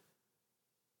service.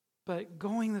 but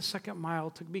going the second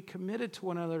mile to be committed to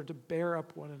one another, to bear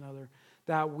up one another,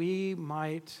 that we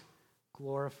might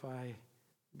glorify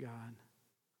God.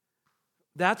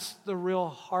 That's the real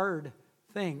hard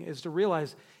thing, is to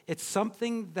realize it's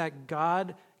something that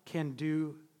God can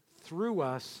do through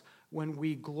us when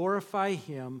we glorify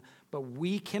Him, but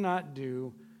we cannot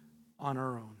do on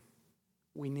our own.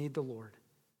 We need the Lord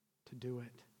to do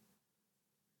it.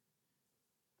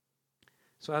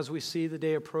 So as we see the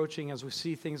day approaching, as we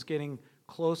see things getting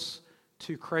close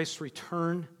to Christ's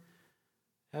return,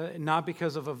 not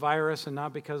because of a virus and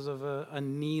not because of a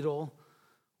needle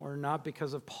or not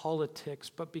because of politics,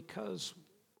 but because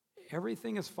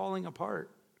everything is falling apart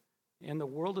and the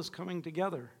world is coming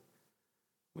together,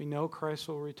 we know Christ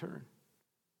will return.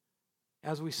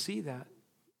 As we see that,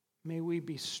 may we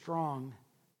be strong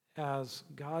as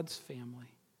God's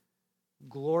family,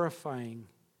 glorifying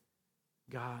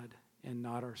God and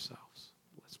not ourselves.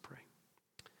 Let's pray.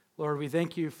 Lord, we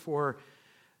thank you for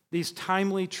these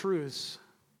timely truths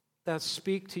that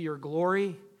speak to your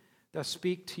glory, that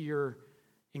speak to your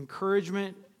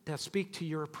encouragement, that speak to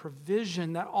your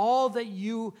provision, that all that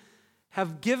you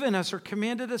have given us or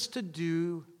commanded us to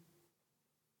do,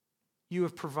 you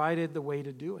have provided the way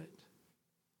to do it.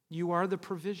 You are the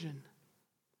provision.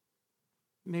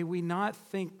 May we not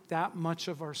think that much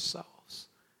of ourselves,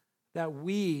 that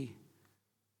we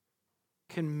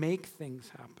can make things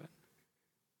happen.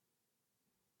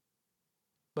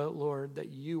 But Lord, that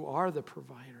you are the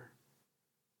provider.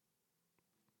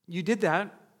 You did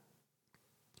that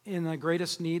in the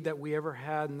greatest need that we ever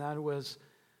had, and that was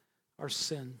our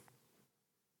sin.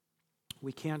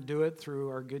 We can't do it through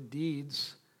our good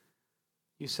deeds.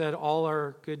 You said all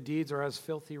our good deeds are as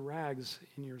filthy rags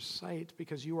in your sight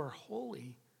because you are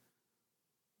holy.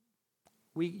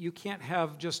 You can't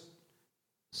have just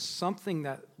something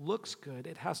that looks good.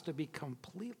 It has to be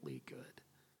completely good,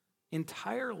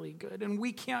 entirely good, and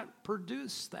we can't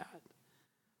produce that.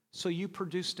 So you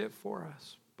produced it for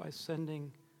us by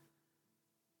sending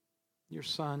your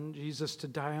Son, Jesus, to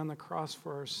die on the cross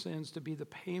for our sins, to be the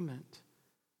payment,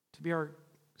 to be our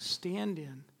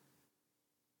stand-in,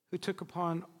 who took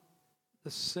upon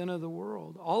the sin of the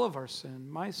world, all of our sin,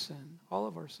 my sin, all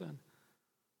of our sin.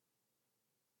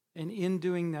 And in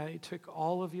doing that, he took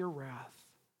all of your wrath,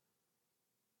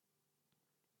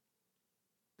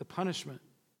 the punishment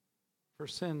for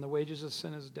sin. The wages of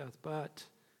sin is death. But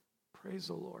praise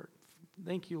the Lord.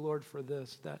 Thank you, Lord, for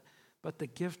this. But the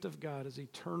gift of God is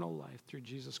eternal life through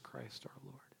Jesus Christ our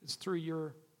Lord. It's through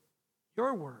your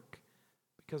work,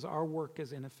 because our work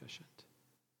is inefficient.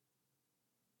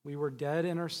 We were dead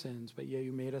in our sins, but yet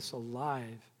you made us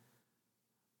alive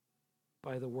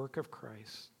by the work of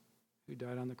Christ, who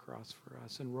died on the cross for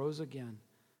us and rose again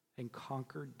and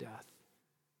conquered death.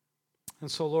 And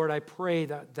so, Lord, I pray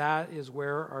that that is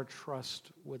where our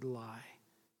trust would lie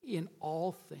in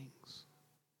all things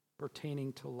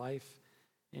pertaining to life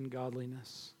and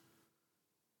godliness.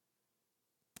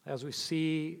 As we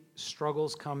see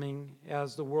struggles coming,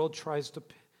 as the world tries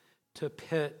to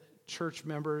pit church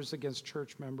members against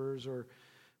church members or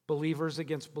believers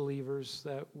against believers,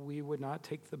 that we would not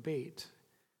take the bait,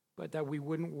 but that we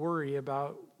wouldn't worry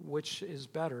about which is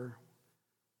better,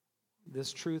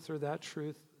 this truth or that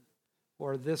truth,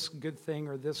 or this good thing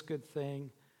or this good thing,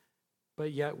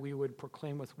 but yet we would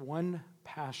proclaim with one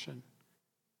passion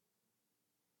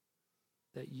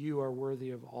that you are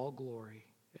worthy of all glory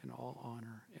and all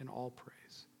honor and all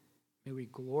praise. May we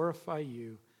glorify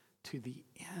you to the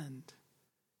end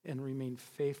and remain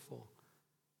faithful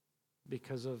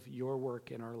because of your work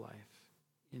in our life.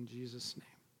 In Jesus'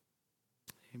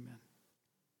 name, amen.